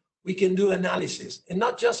population, we can do analysis, and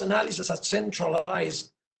not just analysis at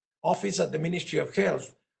centralized office at the Ministry of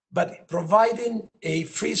Health, but providing a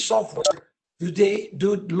free software to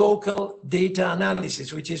do local data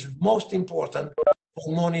analysis, which is most important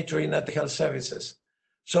for monitoring at the health services.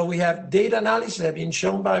 So we have data analysis that have been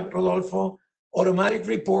shown by Rodolfo, automatic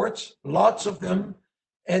reports, lots of them,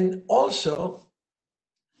 and also,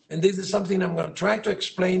 and this is something I'm going to try to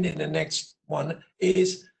explain in the next one,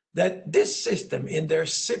 is that this system in their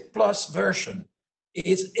SIP Plus version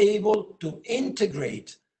is able to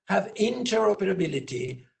integrate, have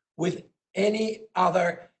interoperability with any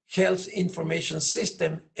other health information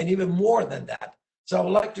system, and even more than that. So I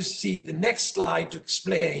would like to see the next slide to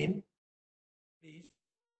explain, please,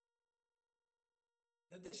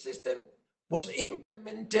 that the system was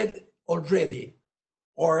implemented already,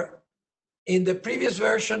 or in the previous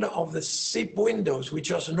version of the SIP Windows,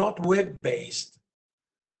 which was not web-based,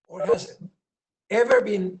 or has ever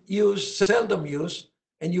been used, seldom used,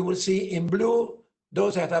 and you will see in blue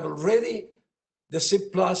those that have already the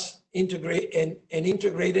SIP Plus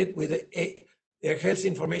integrated with their health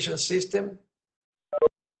information system.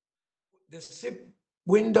 The SIP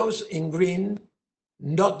Windows in green,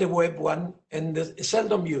 not the web one, and the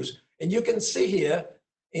seldom used. And you can see here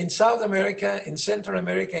in South America, in Central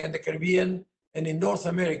America, and the Caribbean, and in North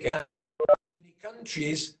America, many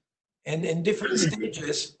countries and in different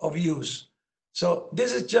stages of use. So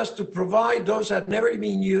this is just to provide those that have never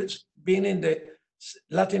been in the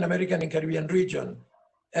Latin American and Caribbean region,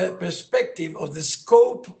 a perspective of the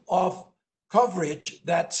scope of coverage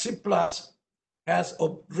that SIP Plus has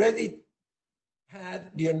already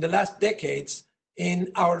had during the last decades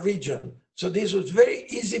in our region. So this was very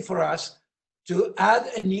easy for us to add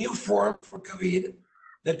a new form for COVID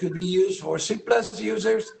that could be used for SIP Plus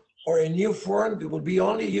users, or a new form that will be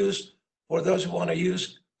only used for those who want to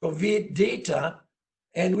use COVID data.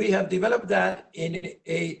 And we have developed that in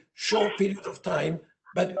a short period of time,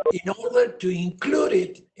 but in order to include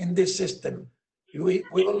it in this system, we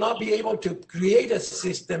will not be able to create a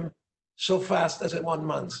system so fast as in 1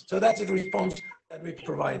 month. So that's the response that we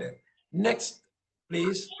provided. Next,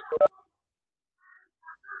 please.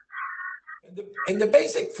 And the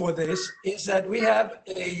basic for this is that we have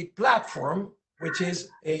a platform, which is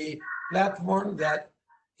a platform that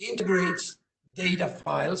integrates data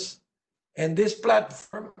files. And this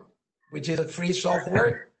platform, which is a free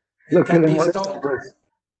software, can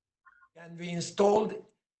be installed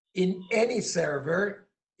in any server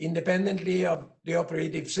independently of the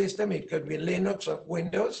operating system. It could be Linux or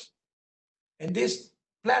Windows. And this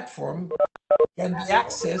platform can be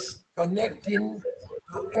accessed connecting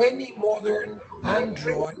to any modern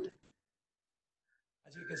Android,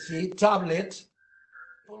 as you can see, tablet,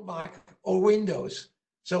 Mac, or Windows.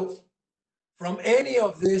 So from any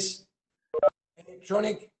of these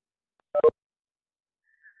electronic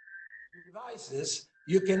devices,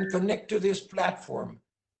 you can connect to this platform,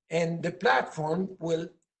 and the platform will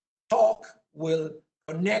talk, will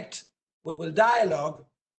connect, will dialogue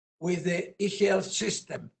with the eHealth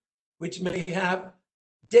system, which may have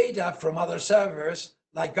data from other servers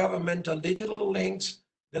like governmental digital links,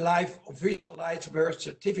 the life officialized birth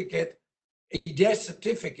certificate, a death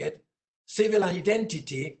certificate, civil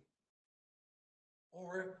identity,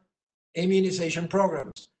 or immunization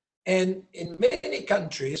programs. And in many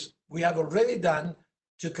countries, we have already done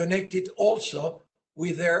to connect it also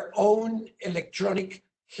with their own electronic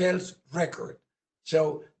health record.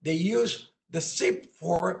 So they use the SIP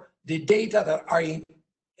for the data that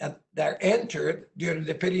are entered during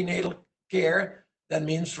the perinatal care. That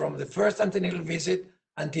means from the first antenatal visit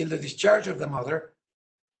until the discharge of the mother.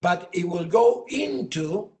 But it will go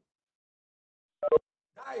into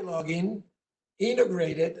dialoguing,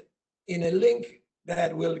 integrated in a link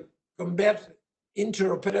that will combat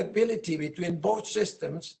interoperability between both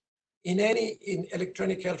systems in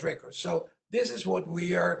electronic health records. So this is what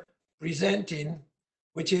we are presenting,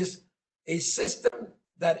 which is a system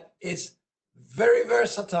that is very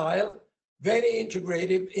versatile, very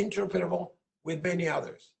integrative, interoperable with many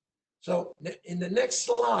others. So in the next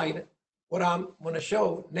slide, what I'm going to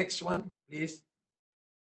show, next one, please.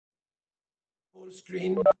 Full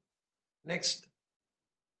screen. Next.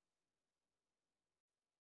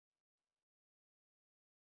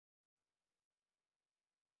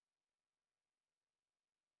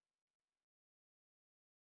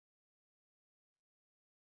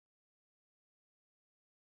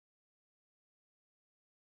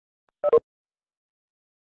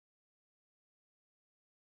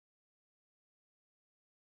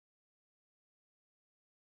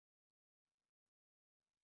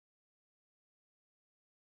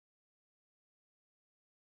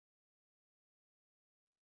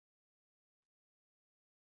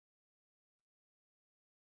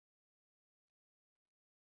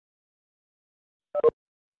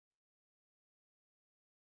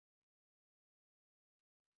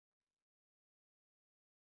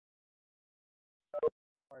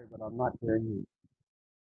 Sorry, but I'm not hearing you.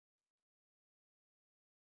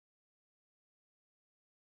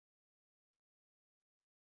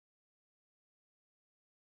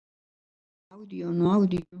 Audio, no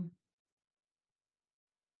audio.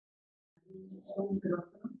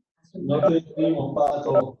 No te escribimos,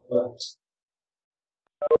 Pato.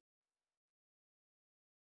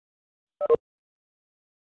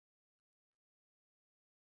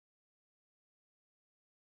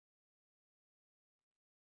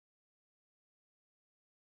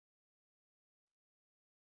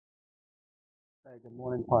 Hey, good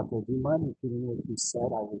morning, Pato. Do you mind repeating what you said?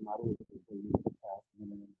 I was not able to hear you the past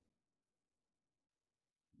minute.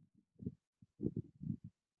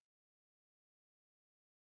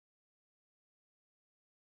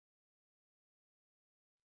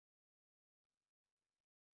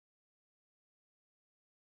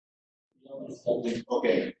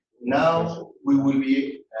 Okay, now we will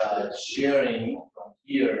be sharing from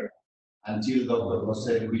here until Dr.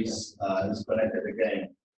 Jose Luis is connected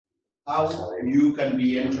again. How you can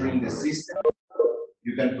be entering the system.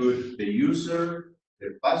 You can put the user,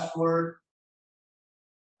 the password,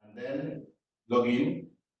 and then log in.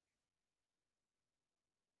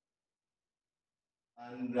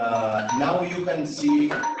 And now you can see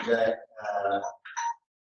that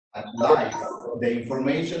at live the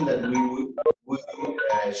information that we will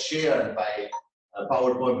share by a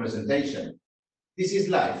PowerPoint presentation. This is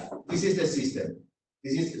live. This is the system.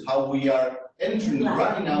 This is how we are entering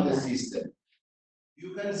right now the system.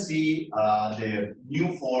 You can see the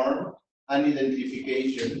new form and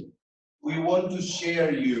identification. We want to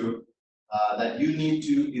share you that you need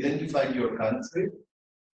to identify your country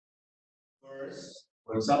first.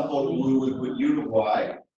 For example, we will put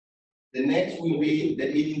Uruguay. The next will be the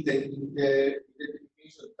identification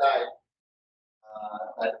type,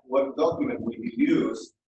 that what document will be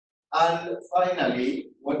used. And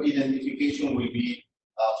finally, what identification will be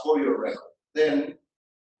for your record. Then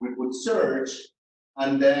we put search,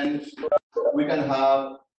 and then we can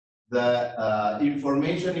have the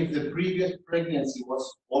information if the previous pregnancy was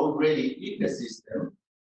already in the system,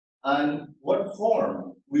 and what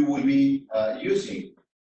form we will be using.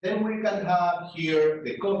 Then we can have here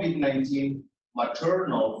the COVID-19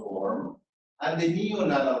 maternal form and the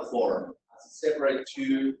neonatal form as separate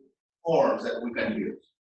two forms that we can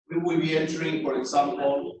use. We will be entering, for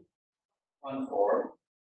example, one form.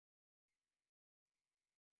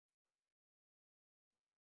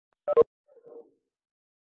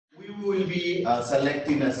 We will be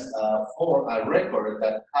selecting as for a record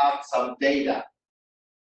that have some data.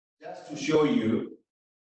 Just to show you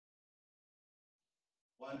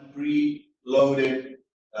one pre-loaded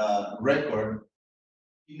record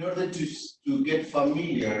in order to get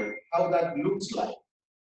familiar how that looks like.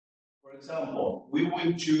 For example, we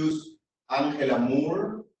will choose Angela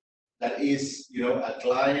Moore, that is, a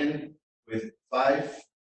client with 5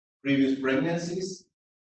 previous pregnancies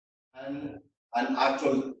and an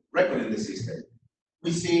actual record in the system.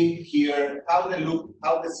 We see here how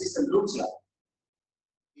the system looks like.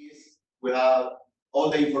 We have all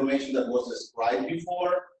the information that was described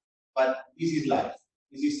before, but this is live.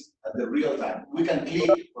 This is at the real time. We can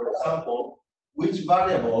click, for example, which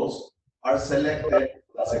variables are selected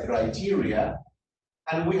as a criteria,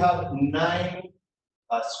 and we have 9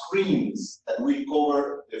 screens that will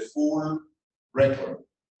cover the full record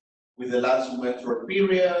with the last menstrual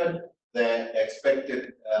period, the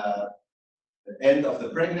expected end of the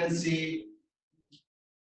pregnancy,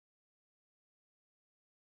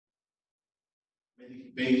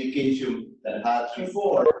 medication that had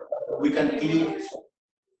before. We can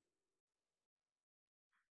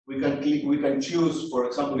choose, for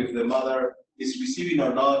example, if the mother is receiving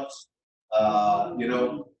or not,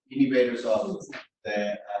 inhibitors of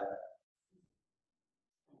the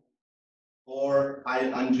or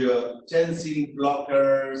angiotensin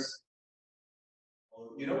blockers, or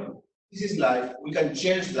This is live. We can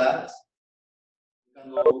change that. We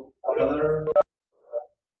can go further.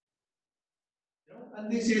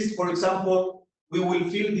 And this is, for example, we will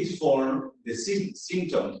fill this form, the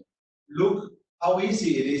symptom. Look how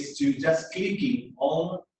easy it is to just clicking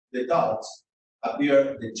on the dots,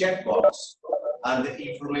 appear the checkbox, and the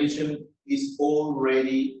information is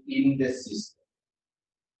already in the system.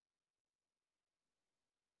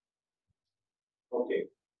 Okay.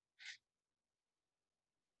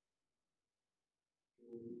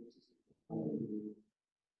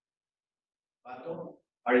 Pato,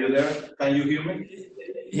 are you there? Can you hear me?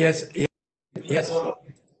 Yes. Yes. You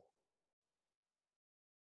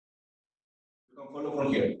can follow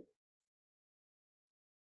from here.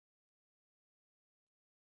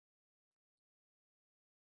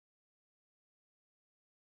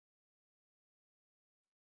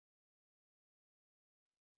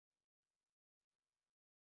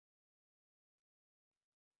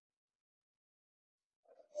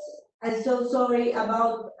 I'm so sorry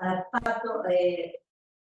about Pato.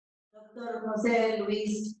 Dr. Jose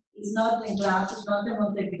Luis is not in class, is not in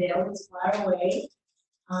Montevideo, it's far away.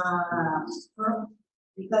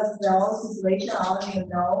 Because the whole situation, I don't even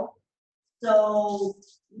know. So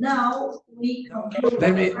now we conclude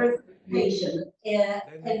the presentation.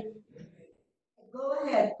 And go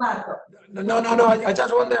ahead, Pato. No. I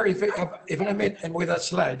just wonder if I mean, and with a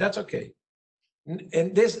slide, that's okay.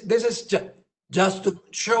 And this is just to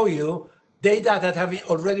show you data that have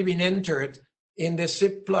already been entered in the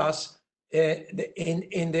SIP Plus,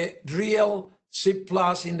 in the real SIP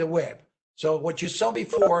Plus in the web. So what you saw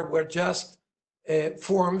before were just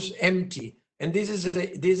forms empty, and this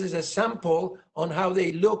is a sample on how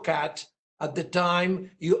they look at the time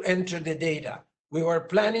you enter the data. We were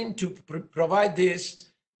planning to provide this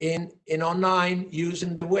in online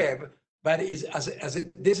using the web, but this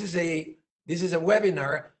is a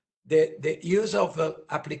webinar. The use of the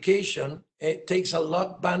application, it takes a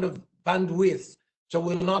lot of bandwidth, so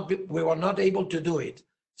we were not able to do it.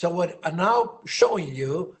 So what I'm now showing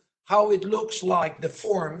you how it looks like the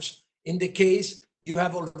forms in the case you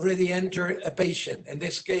have already entered a patient. In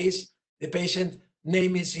this case, the patient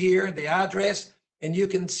name is here, the address, and you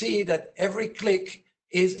can see that every click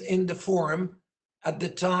is in the form. At the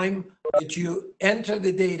time that you enter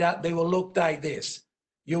the data, they will look like this.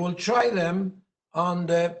 You will try them on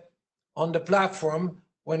the platform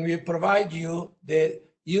when we provide you the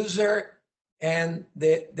user and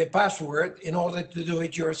the password in order to do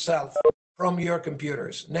it yourself from your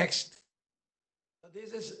computers. Next.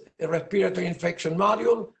 This is a respiratory infection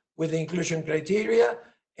module with the inclusion criteria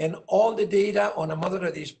and all the data on a mother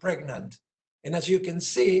that is pregnant. And as you can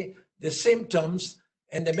see, the symptoms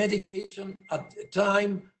and the medication at the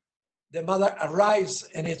time the mother arrives,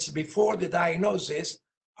 and it's before the diagnosis,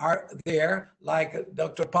 are there, like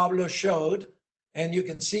Dr. Pablo showed, and you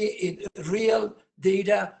can see it, real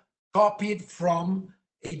data copied from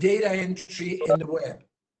a data entry in the web.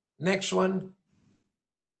 Next one.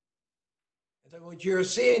 So what you're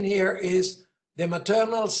seeing here is the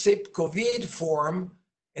maternal SIP COVID form,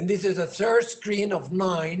 and this is a third screen of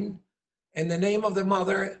 9, and the name of the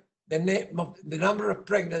mother, the name of the number of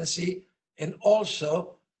pregnancy, and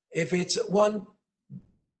also if it's one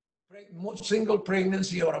single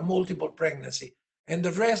pregnancy or a multiple pregnancy. And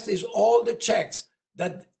the rest is all the checks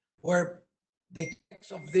that were the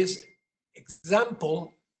checks of this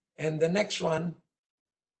example. And the next one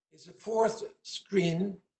is the fourth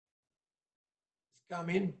screen. It's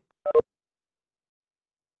coming.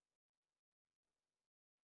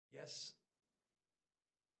 Yes.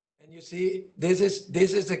 And you see, this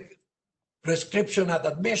is a prescription at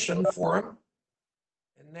admission form.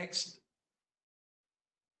 And next.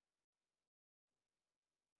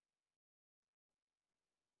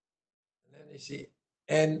 You see,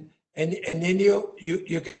 and then you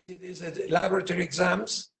can see this as laboratory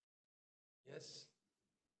exams. Yes,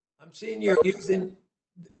 I'm seeing you're using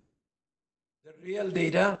the real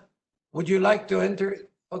data. Would you like to enter?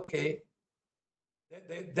 Okay,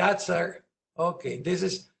 that's our okay. This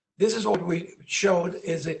is what we showed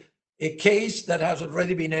is a case that has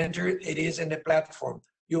already been entered. It is in the platform.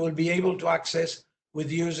 You will be able to access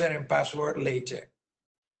with user and password later.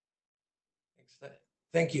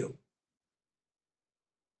 Thank you.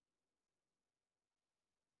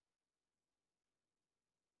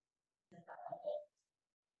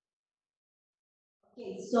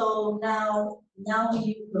 Okay, so now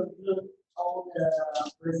we conclude all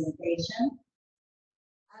the presentation.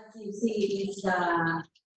 As you see, it's a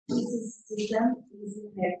system, it's a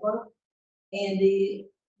network, and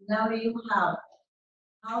now you have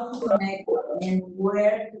how to connect and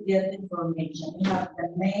where to get information. You have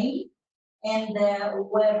the mail, and the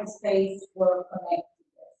web space for connecting.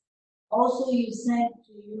 Also, you sent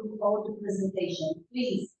to you all the presentation.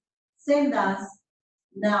 Please send us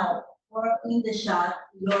now or in the chat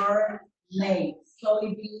your name. So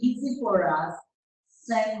it'd be easy for us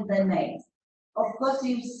send the names. Of course,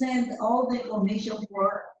 you send all the information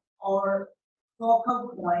for our focal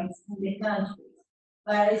points in the country.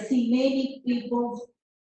 But I see many people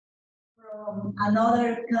from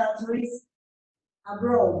another countries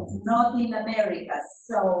abroad, not in America.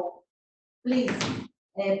 So please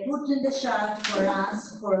put in the chat for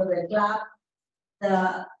us, for the club,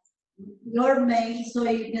 your mail so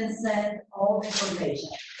you can send all the information.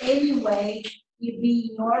 Anyway, if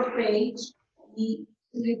be your page, you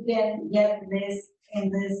can get this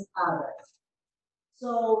and this other.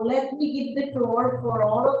 So let me give the floor for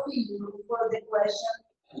all of you for the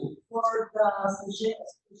question, for the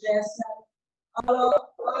suggestion,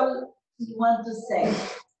 all you want to say.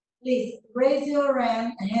 Please raise your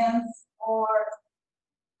hands, or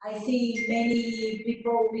I see many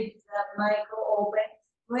people with the micro open.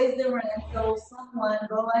 Raise their hand, so someone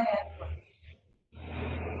go ahead.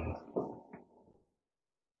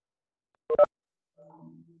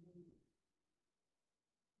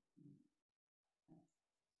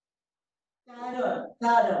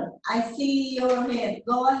 Carol, I see your hand.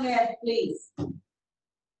 Go ahead, please.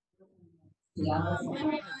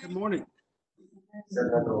 Good morning.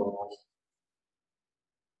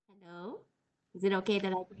 Hello. Is it okay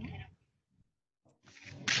that I can?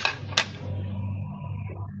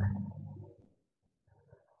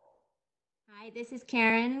 Hi, this is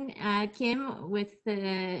Karen Kim with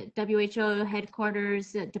the WHO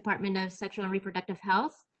headquarters, Department of Sexual and Reproductive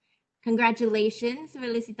Health. Congratulations,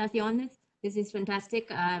 felicitaciones. This is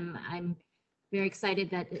fantastic. I'm very excited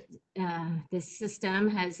that this system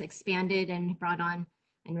has expanded and brought on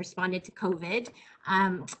and responded to COVID.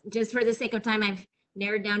 Just for the sake of time, I've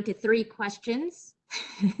narrowed down to 3 questions.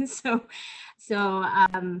 So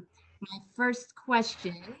my first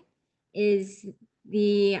question is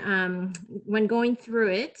when going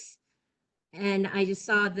through it, and I just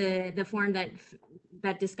saw the form that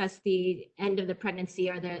discussed the end of the pregnancy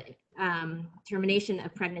or the termination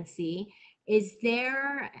of pregnancy. Is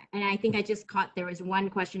there, and I think I just caught there was one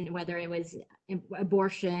question whether it was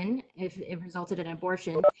abortion, if it resulted in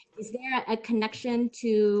abortion. Is there a connection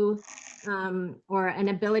to or an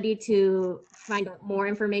ability to find out more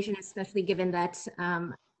information, especially given that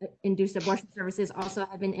induced abortion services also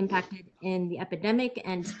have been impacted in the epidemic?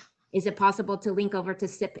 And is it possible to link over to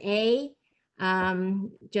SIP-A?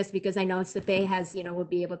 Just because I know SIP-A has, will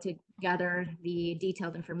be able to gather the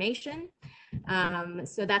detailed information.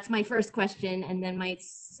 So that's my first question. And then my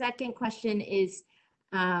second question is,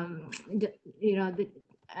 I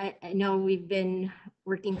know we've been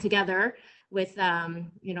working together with,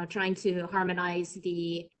 trying to harmonize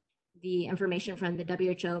the information from the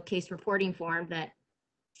WHO case reporting form that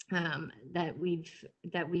we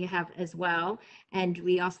have as well. And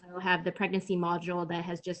we also have the pregnancy module that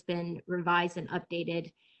has just been revised and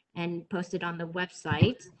updated and posted on the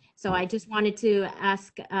website. So I just wanted to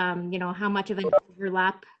ask, how much of an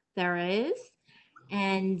overlap there is.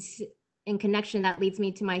 And in connection, that leads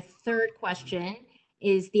me to my third question,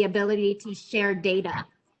 is the ability to share data,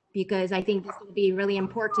 because I think this will be really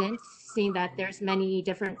important, seeing that there's many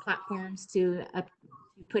different platforms to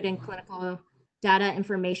put in clinical data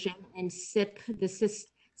information, and the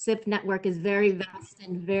SIP network is very vast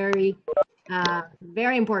and very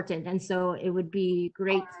important. And so it would be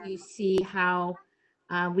great to see how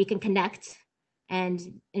we can connect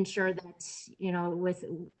and ensure that, with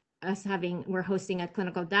us we're hosting a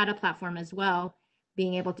clinical data platform as well,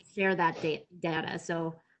 being able to share that data.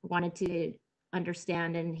 So I wanted to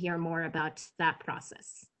understand and hear more about that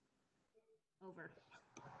process. Over.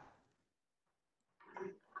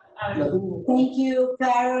 Thank you,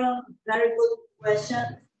 Carol. Very good question.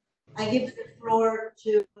 I give the floor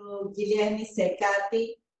to Guilherme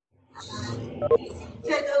Secati. If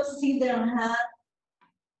I don't see their hand,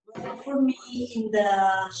 write for me in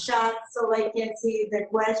the chat so I can see the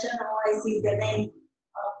question or I see the name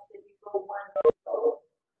of the people.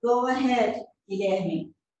 Go ahead,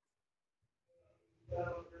 Guilherme.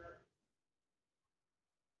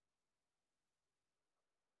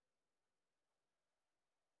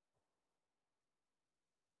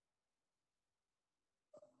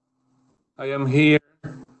 I am here.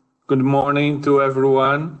 Good morning to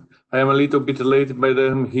everyone. I am a little bit late, but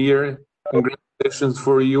I'm here. Congratulations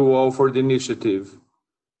for you all for the initiative.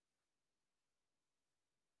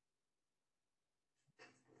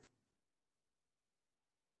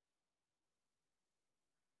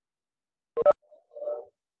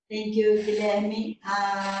 Thank you, Guilherme.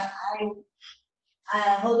 I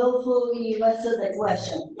Rodolfo, you answer the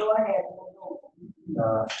question. Go ahead,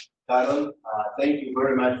 Rodolfo. Carol, thank you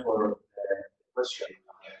very much for the question.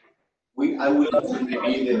 I will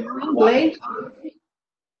repeat it one time.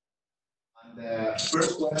 And the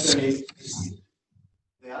first question is,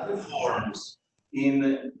 the other forms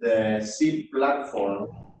in the SIP platform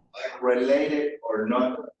are related or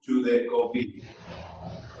not to the COVID?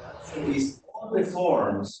 The answer is all the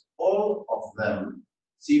forms, all of them,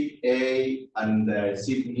 SIP A and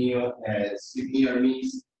SIP near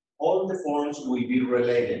miss, all the forms will be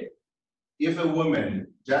related. If a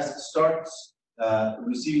woman just starts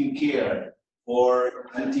receiving care for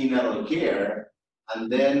antenatal care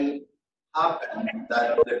and then happen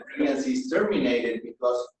that the pregnancy is terminated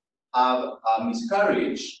because of a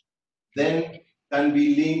miscarriage, then can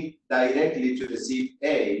be linked directly to the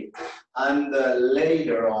SIP-A, and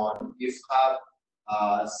later on, if have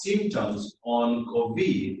symptoms on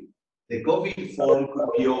COVID, the COVID form could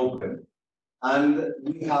be open. And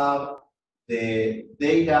we have the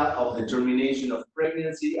data of the termination of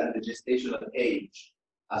pregnancy and the gestational age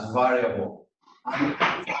as variable. And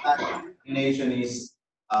if that termination is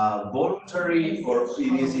voluntary or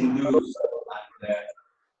it is induced. And,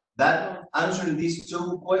 that answering these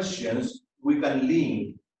two questions, we can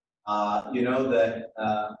link, all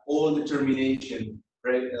the termination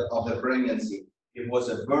of the pregnancy. It was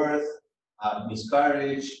a birth, a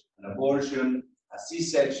miscarriage, an abortion, a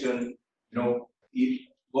C-section,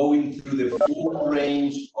 going through the full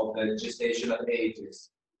range of the gestational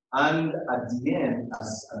ages. And at the end,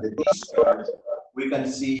 at the discharge, we can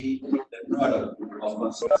see the product of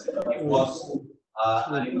conception. It was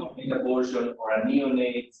an incomplete abortion or a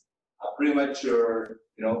neonate, a premature,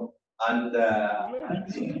 and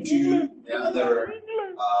to the other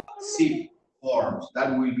SIP forms,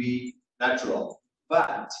 that will be natural.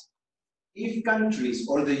 But if countries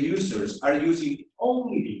or the users are using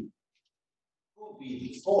only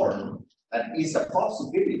COVID form, that is a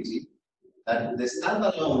possibility that the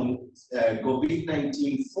standalone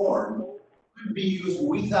COVID-19 form could be used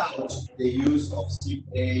without the use of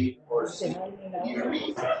SIP-A or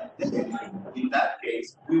SIP-near-me. In that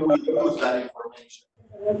case, we will use that information.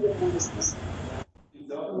 We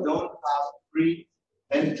don't have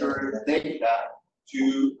pre-entered data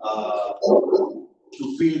to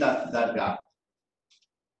fill that gap.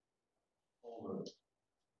 Over.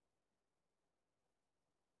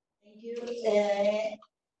 Thank you. If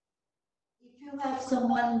you have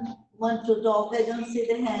someone want to talk, I don't see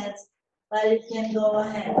the hands, but you can go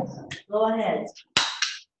ahead. Go ahead.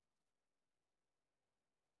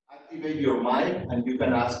 Activate your mic and you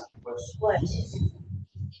can ask questions.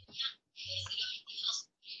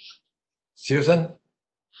 Susan?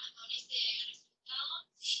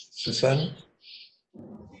 Susan?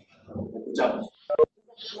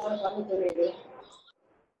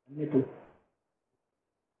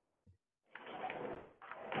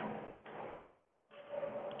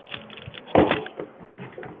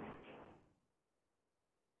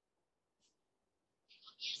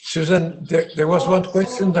 Susan, there was one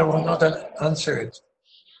question that was not answered.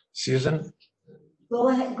 Susan? Go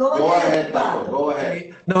ahead. Go ahead. Go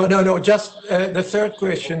ahead. No. Just the third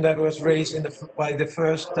question that was raised by the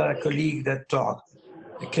first colleague that talked,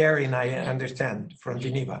 Karen, I understand, from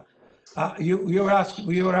Geneva. You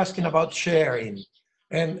were asking about sharing,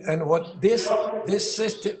 and what this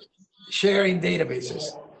system, sharing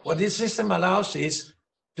databases. What this system allows is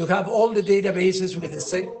to have all the databases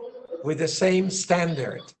with the same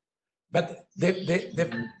standard. But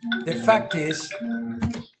the fact is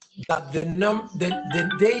that the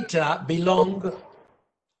data belong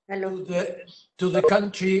to the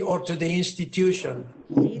country or to the institution.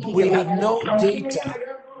 We have no data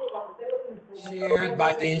shared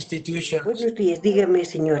by the institution. Buenos días, dígame,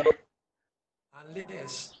 señora.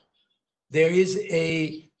 Unless there is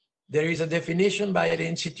a definition by an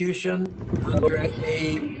institution under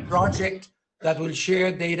a project that will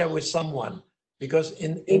share data with someone. Because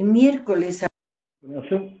in miércoles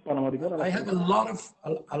I have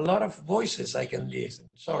a lot of voices I can listen.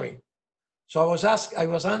 Sorry. So I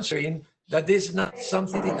was answering that this is not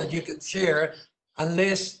something that you can share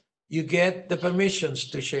unless you get the permissions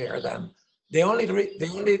to share them. The only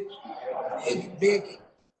big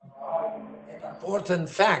important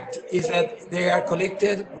fact is that they are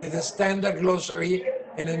collected with a standard glossary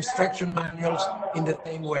and instruction manuals in the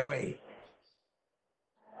same way.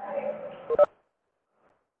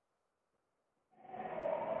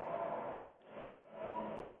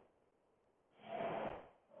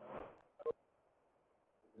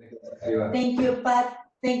 Thank you, Pat.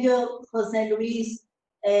 Thank you, Jose Luis.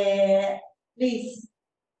 Please,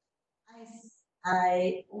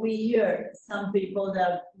 we hear some people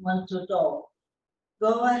that want to talk.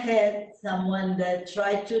 Go ahead, someone that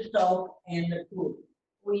tried to talk and put.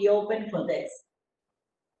 We open for this.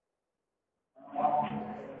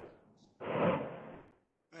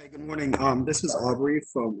 Hi, good morning. This is Aubrey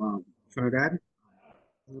from Trinidad,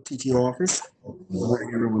 TTO office. Good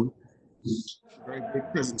morning, everyone. Very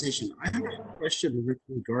big presentation. I have a question with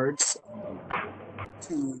regards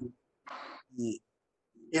to the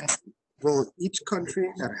will each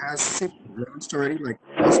country that has SIP launched already, like,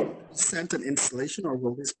 sent an installation, or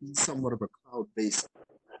will this be somewhat of a cloud-based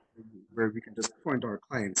where we can just point our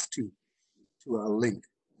clients to a link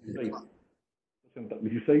in the cloud?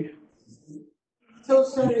 16. So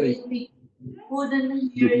sorry, we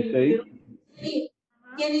couldn't hear you.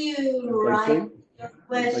 Can you write your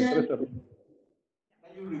question?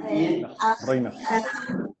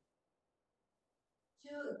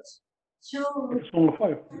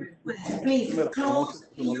 Please close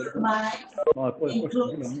your mic and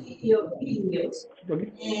close your videos.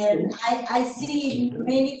 And I see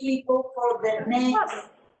many people for the next.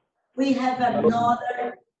 We have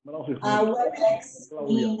another WebEx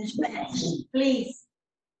in Spanish. Please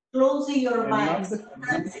close your mics.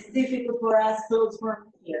 Sometimes it's difficult for us to close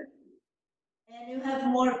from here. And you have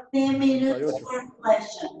more 10 minutes for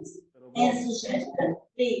questions and suggestions,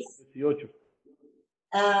 please. 18.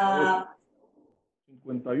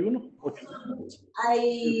 51. 8. I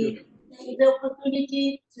take the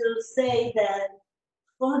opportunity to say that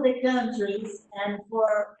for the countries and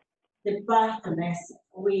for the partners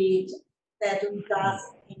that we got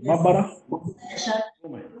in this session,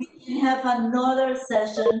 we can have another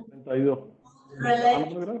session related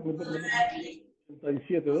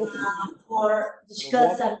for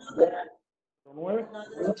discuss another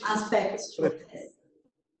aspects of this.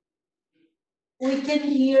 We can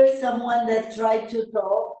hear someone that tried to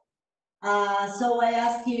talk. So I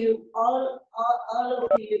ask you, all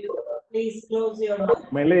of you, please close your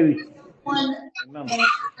mouth. My lady. One and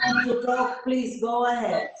to talk, please go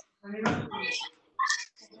ahead. 7.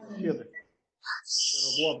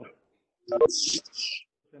 04. 62.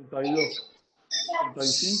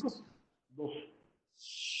 65. 2.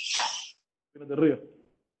 Tienes de río.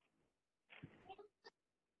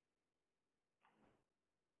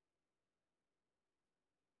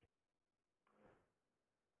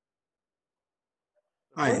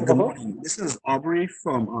 Hi, good morning. This is Aubrey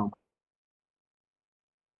from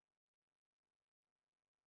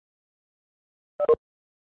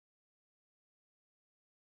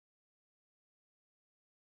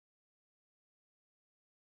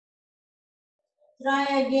Try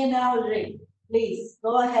again, Audrey. Please,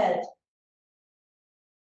 go ahead.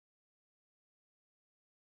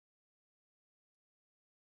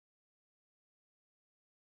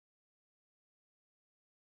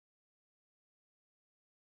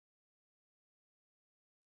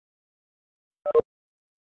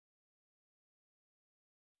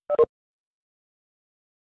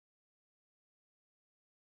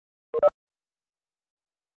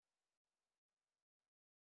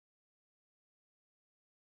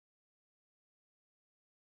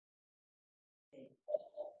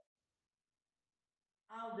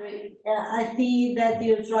 Audrey, I see that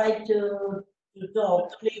you tried to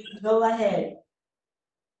talk. Please go ahead.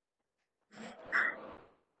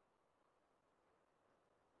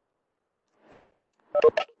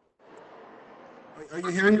 Are you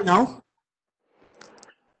hearing me now?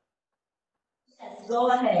 Yes,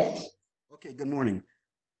 go ahead. Okay, good morning.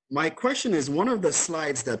 My question is, one of the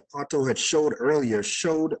slides that Pato had showed earlier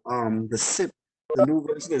showed the SIP, the new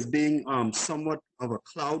version, as being somewhat of a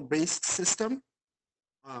cloud-based system,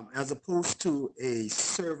 as opposed to a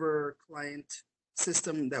server client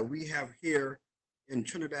system that we have here in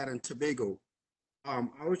Trinidad and Tobago.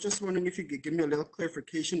 I was just wondering if you could give me a little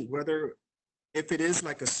clarification whether, if it is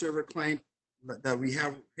like a server client that we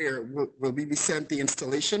have here, will we be sent the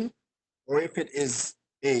installation, or if it is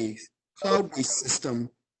a cloud-based system,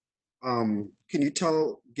 can you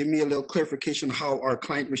give me a little clarification how our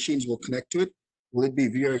client machines will connect to it? Will it be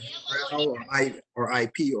via URL or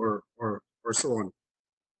IP or so on?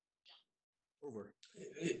 Over.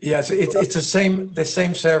 Yes, it's the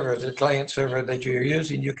same server, the client server that you're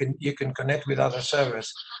using. You can connect with other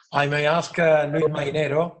servers. I may ask Luis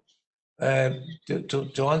Mainero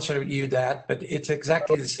to answer you that, but it's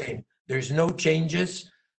exactly the same. There's no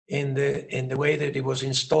changes in the way that it was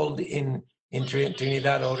installed in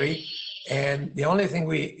Trinidad already. And the only thing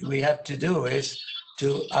we have to do is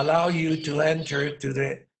to allow you to enter to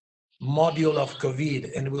the module of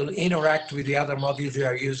COVID, and we'll interact with the other modules you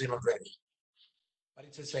are using already. But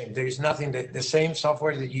it's the same. There is nothing, the same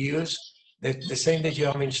software that you use, the same that you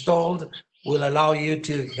have installed, will allow you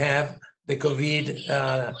to have the COVID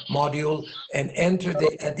module and enter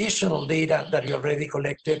the additional data that you already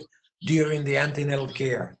collected during the antenatal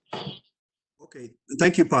care. Okay,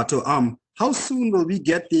 thank you, Pato. How soon will we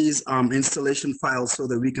get these installation files so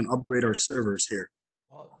that we can upgrade our servers here?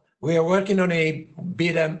 We are working on a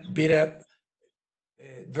beta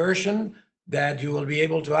version that you will be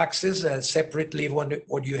able to access separately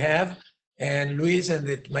what you have. And Luis and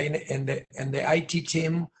the IT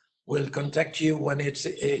team will contact you when it's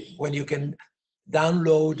when you can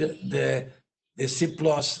download the C+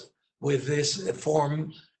 with this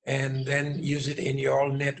form and then use it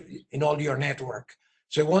in all your network.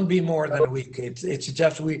 So it won't be more than a week. It's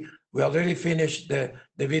just we already finished the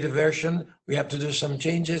beta version. We have to do some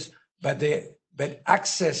changes, but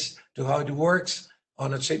access to how it works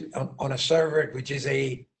on a server, which is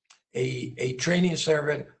a training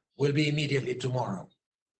server, will be immediately tomorrow.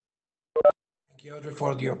 Thank you, Audrey,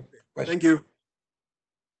 for your question. Thank you.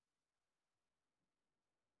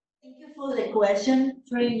 Thank you for the question.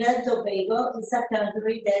 Trinidad and Tobago is a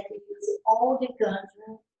country that uses all the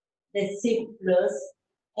country, the SIP+,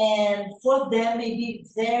 and for them it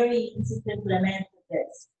is very easy to implement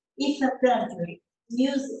this. If a country is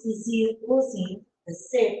using the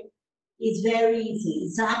SIP, it's very easy.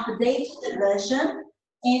 It's update the version,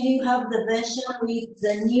 and you have the version with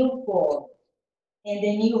the new form and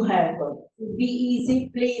the new record. It will be easy.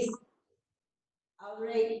 Please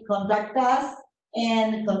already contact us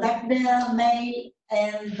and contact the mail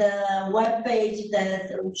and the web page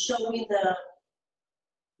that will show you the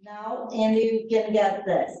now, and you can get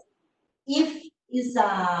this. If it's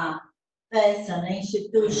a person,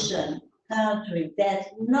 institution, country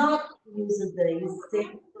that not uses the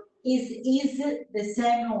SIP, is easy the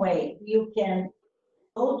same way. You can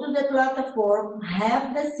go to the platform,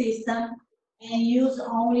 have the system, and use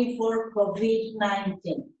only for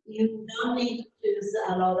COVID-19. You don't need to use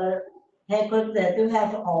another record that you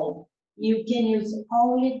have all. You can use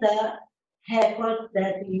only the record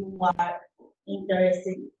that you are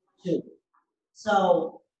interested to.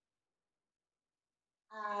 So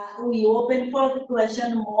we open for the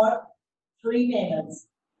question more 3 minutes.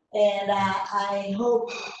 And I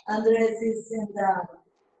hope Andres is in the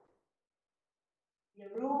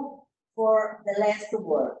room for the last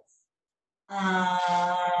words.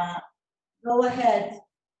 Go ahead.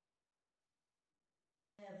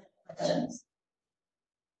 Questions.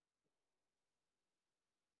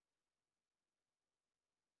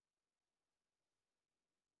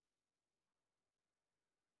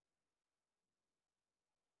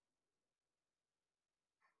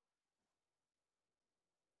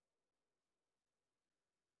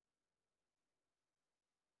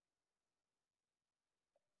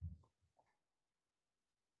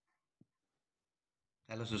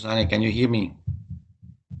 Hello, Susana, can you hear me?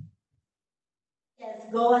 Yes,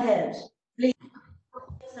 go ahead, please.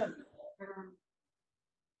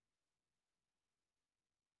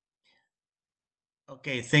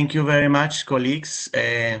 Okay, thank you very much, colleagues,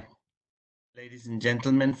 ladies and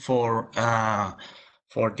gentlemen, for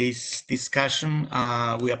this discussion.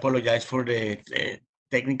 We apologize for the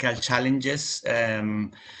technical challenges.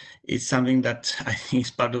 It's something that I think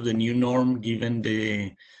is part of the new norm, given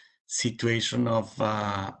the situation of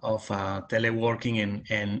teleworking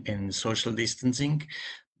and social distancing.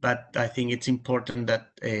 But I think it's important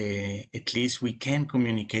that at least we can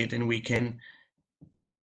communicate and we can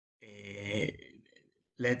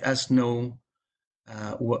let us know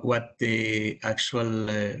what the actual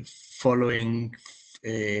following,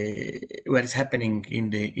 what is happening in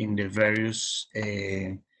the various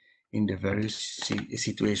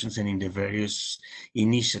situations and in the various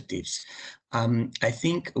initiatives. I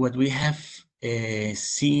think what we have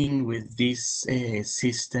seen with this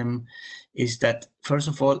system is that, first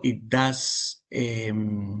of all, it does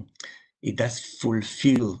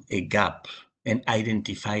fulfill a gap, an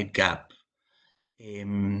identified gap.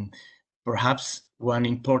 Perhaps one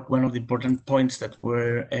of the important points that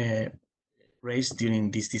were raised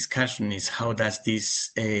during this discussion is how does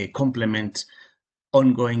this complement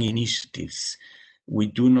ongoing initiatives. We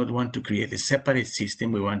do not want to create a separate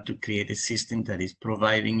system. We want to create a system that is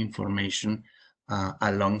providing information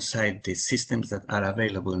alongside the systems that are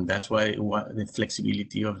available. And that's why the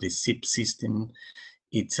flexibility of the SIP system,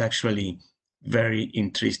 it's actually very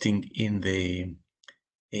interesting in the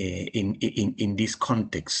in this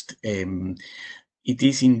context. It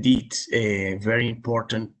is indeed very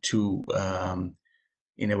important to,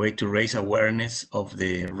 in a way, to raise awareness of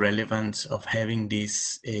the relevance of having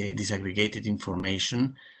this disaggregated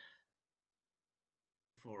information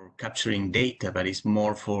for capturing data, but it's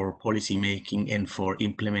more for policy making and for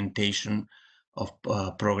implementation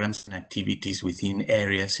programs and activities within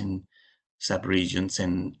areas in sub-regions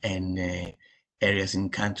and areas in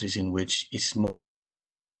countries in which it's more.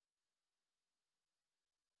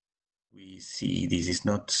 We see this is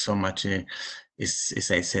not so much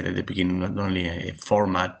as I said at the beginning, not only a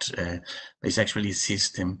format, but it's actually a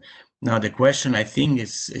system. Now, the question I think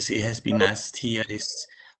is it has been asked here is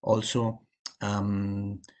also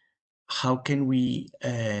how can we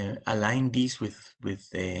align this with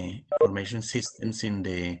the information systems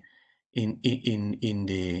in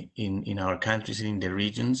our countries and in the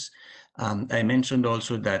regions? I mentioned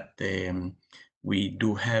also that we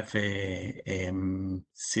do have a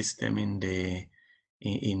system in the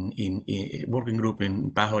working group in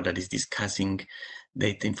PAHO that is discussing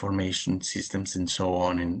data information systems and so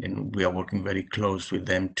on, and we are working very close with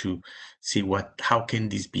them to see how can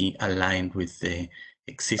this be aligned with the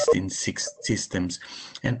existing systems.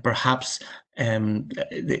 And perhaps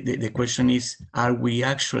the question is, are we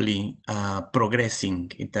actually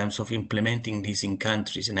progressing in terms of implementing this in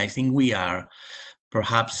countries? And I think we are.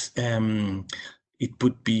 Perhaps it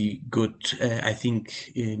would be good. I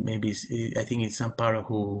think I think it's Amparo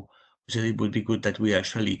who said it would be good that we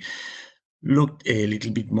actually looked a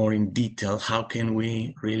little bit more in detail. How can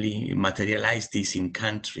we really materialize this in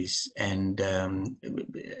countries? And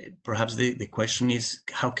perhaps the question is,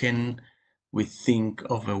 how can we think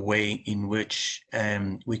of a way in which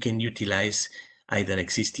we can utilize either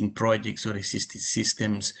existing projects or existing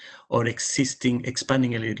systems, or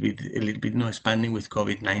expanding a little bit, no, expanding with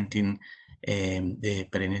COVID-19, the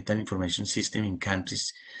perinatal information system in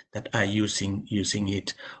countries that are using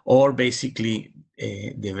it, or basically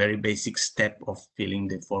the very basic step of filling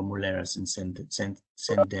the formularies and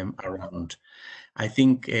send them around. I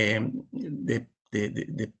think the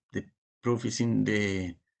proof is in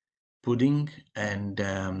the pudding,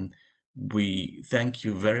 and we thank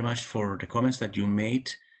you very much for the comments that you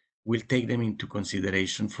made. We'll take them into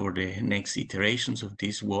consideration for the next iterations of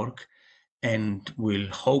this work, and we'll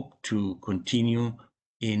hope to continue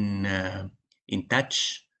in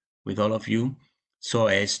touch with all of you so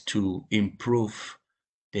as to improve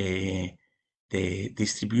the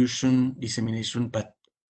distribution, dissemination, but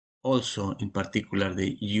also in particular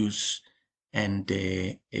the use and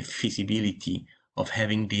the feasibility of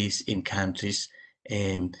having this in countries,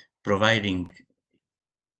 and providing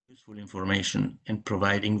useful information and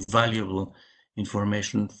providing valuable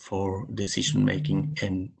information for decision making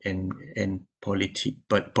and policy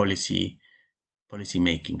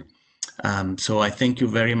making. So I thank you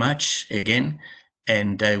very much again,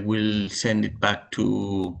 and I will send it back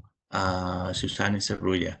to Susana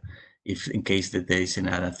Cerrulla, if in case that there is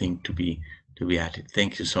another thing to be added.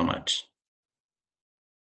 Thank you so much.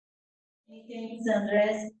 Thanks,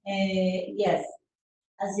 Andres. Yes,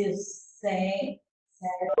 as you said,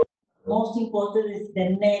 most important is the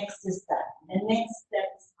next step. The next step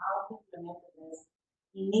is how to implement this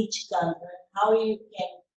in each country, how you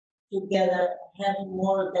can together have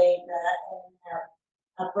more data and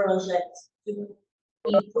have a project to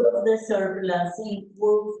improve the surveillance,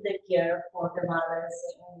 improve the care for the mothers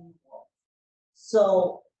and newborns.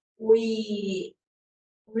 So we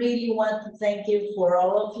really want to thank you for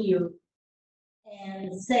all of you,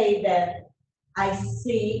 and say that I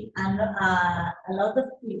see a lot of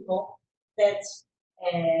people that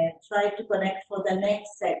try to connect for the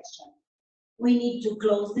next section. We need to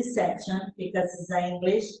close this section because it's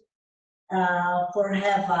English, for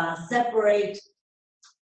have a separate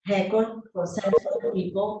record for central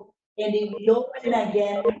people, and it will open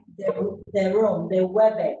again the room, the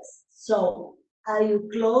WebEx. So I will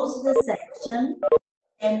close the section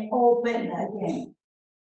and open again.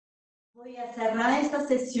 Voy a cerrar esta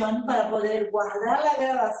sesión para poder guardar la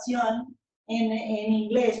grabación en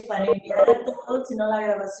inglés para enviar a todos, si no la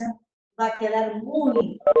grabación va a quedar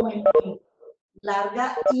muy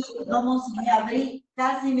larga y vamos a abrir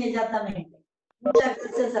casi inmediatamente. Muchas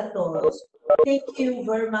gracias a todos. Thank you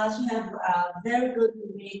very much. Have a very good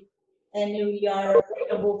week, and we are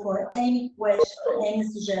available for any question, any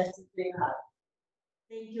suggestions you have.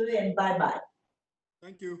 Thank you and bye-bye.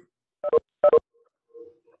 Thank you.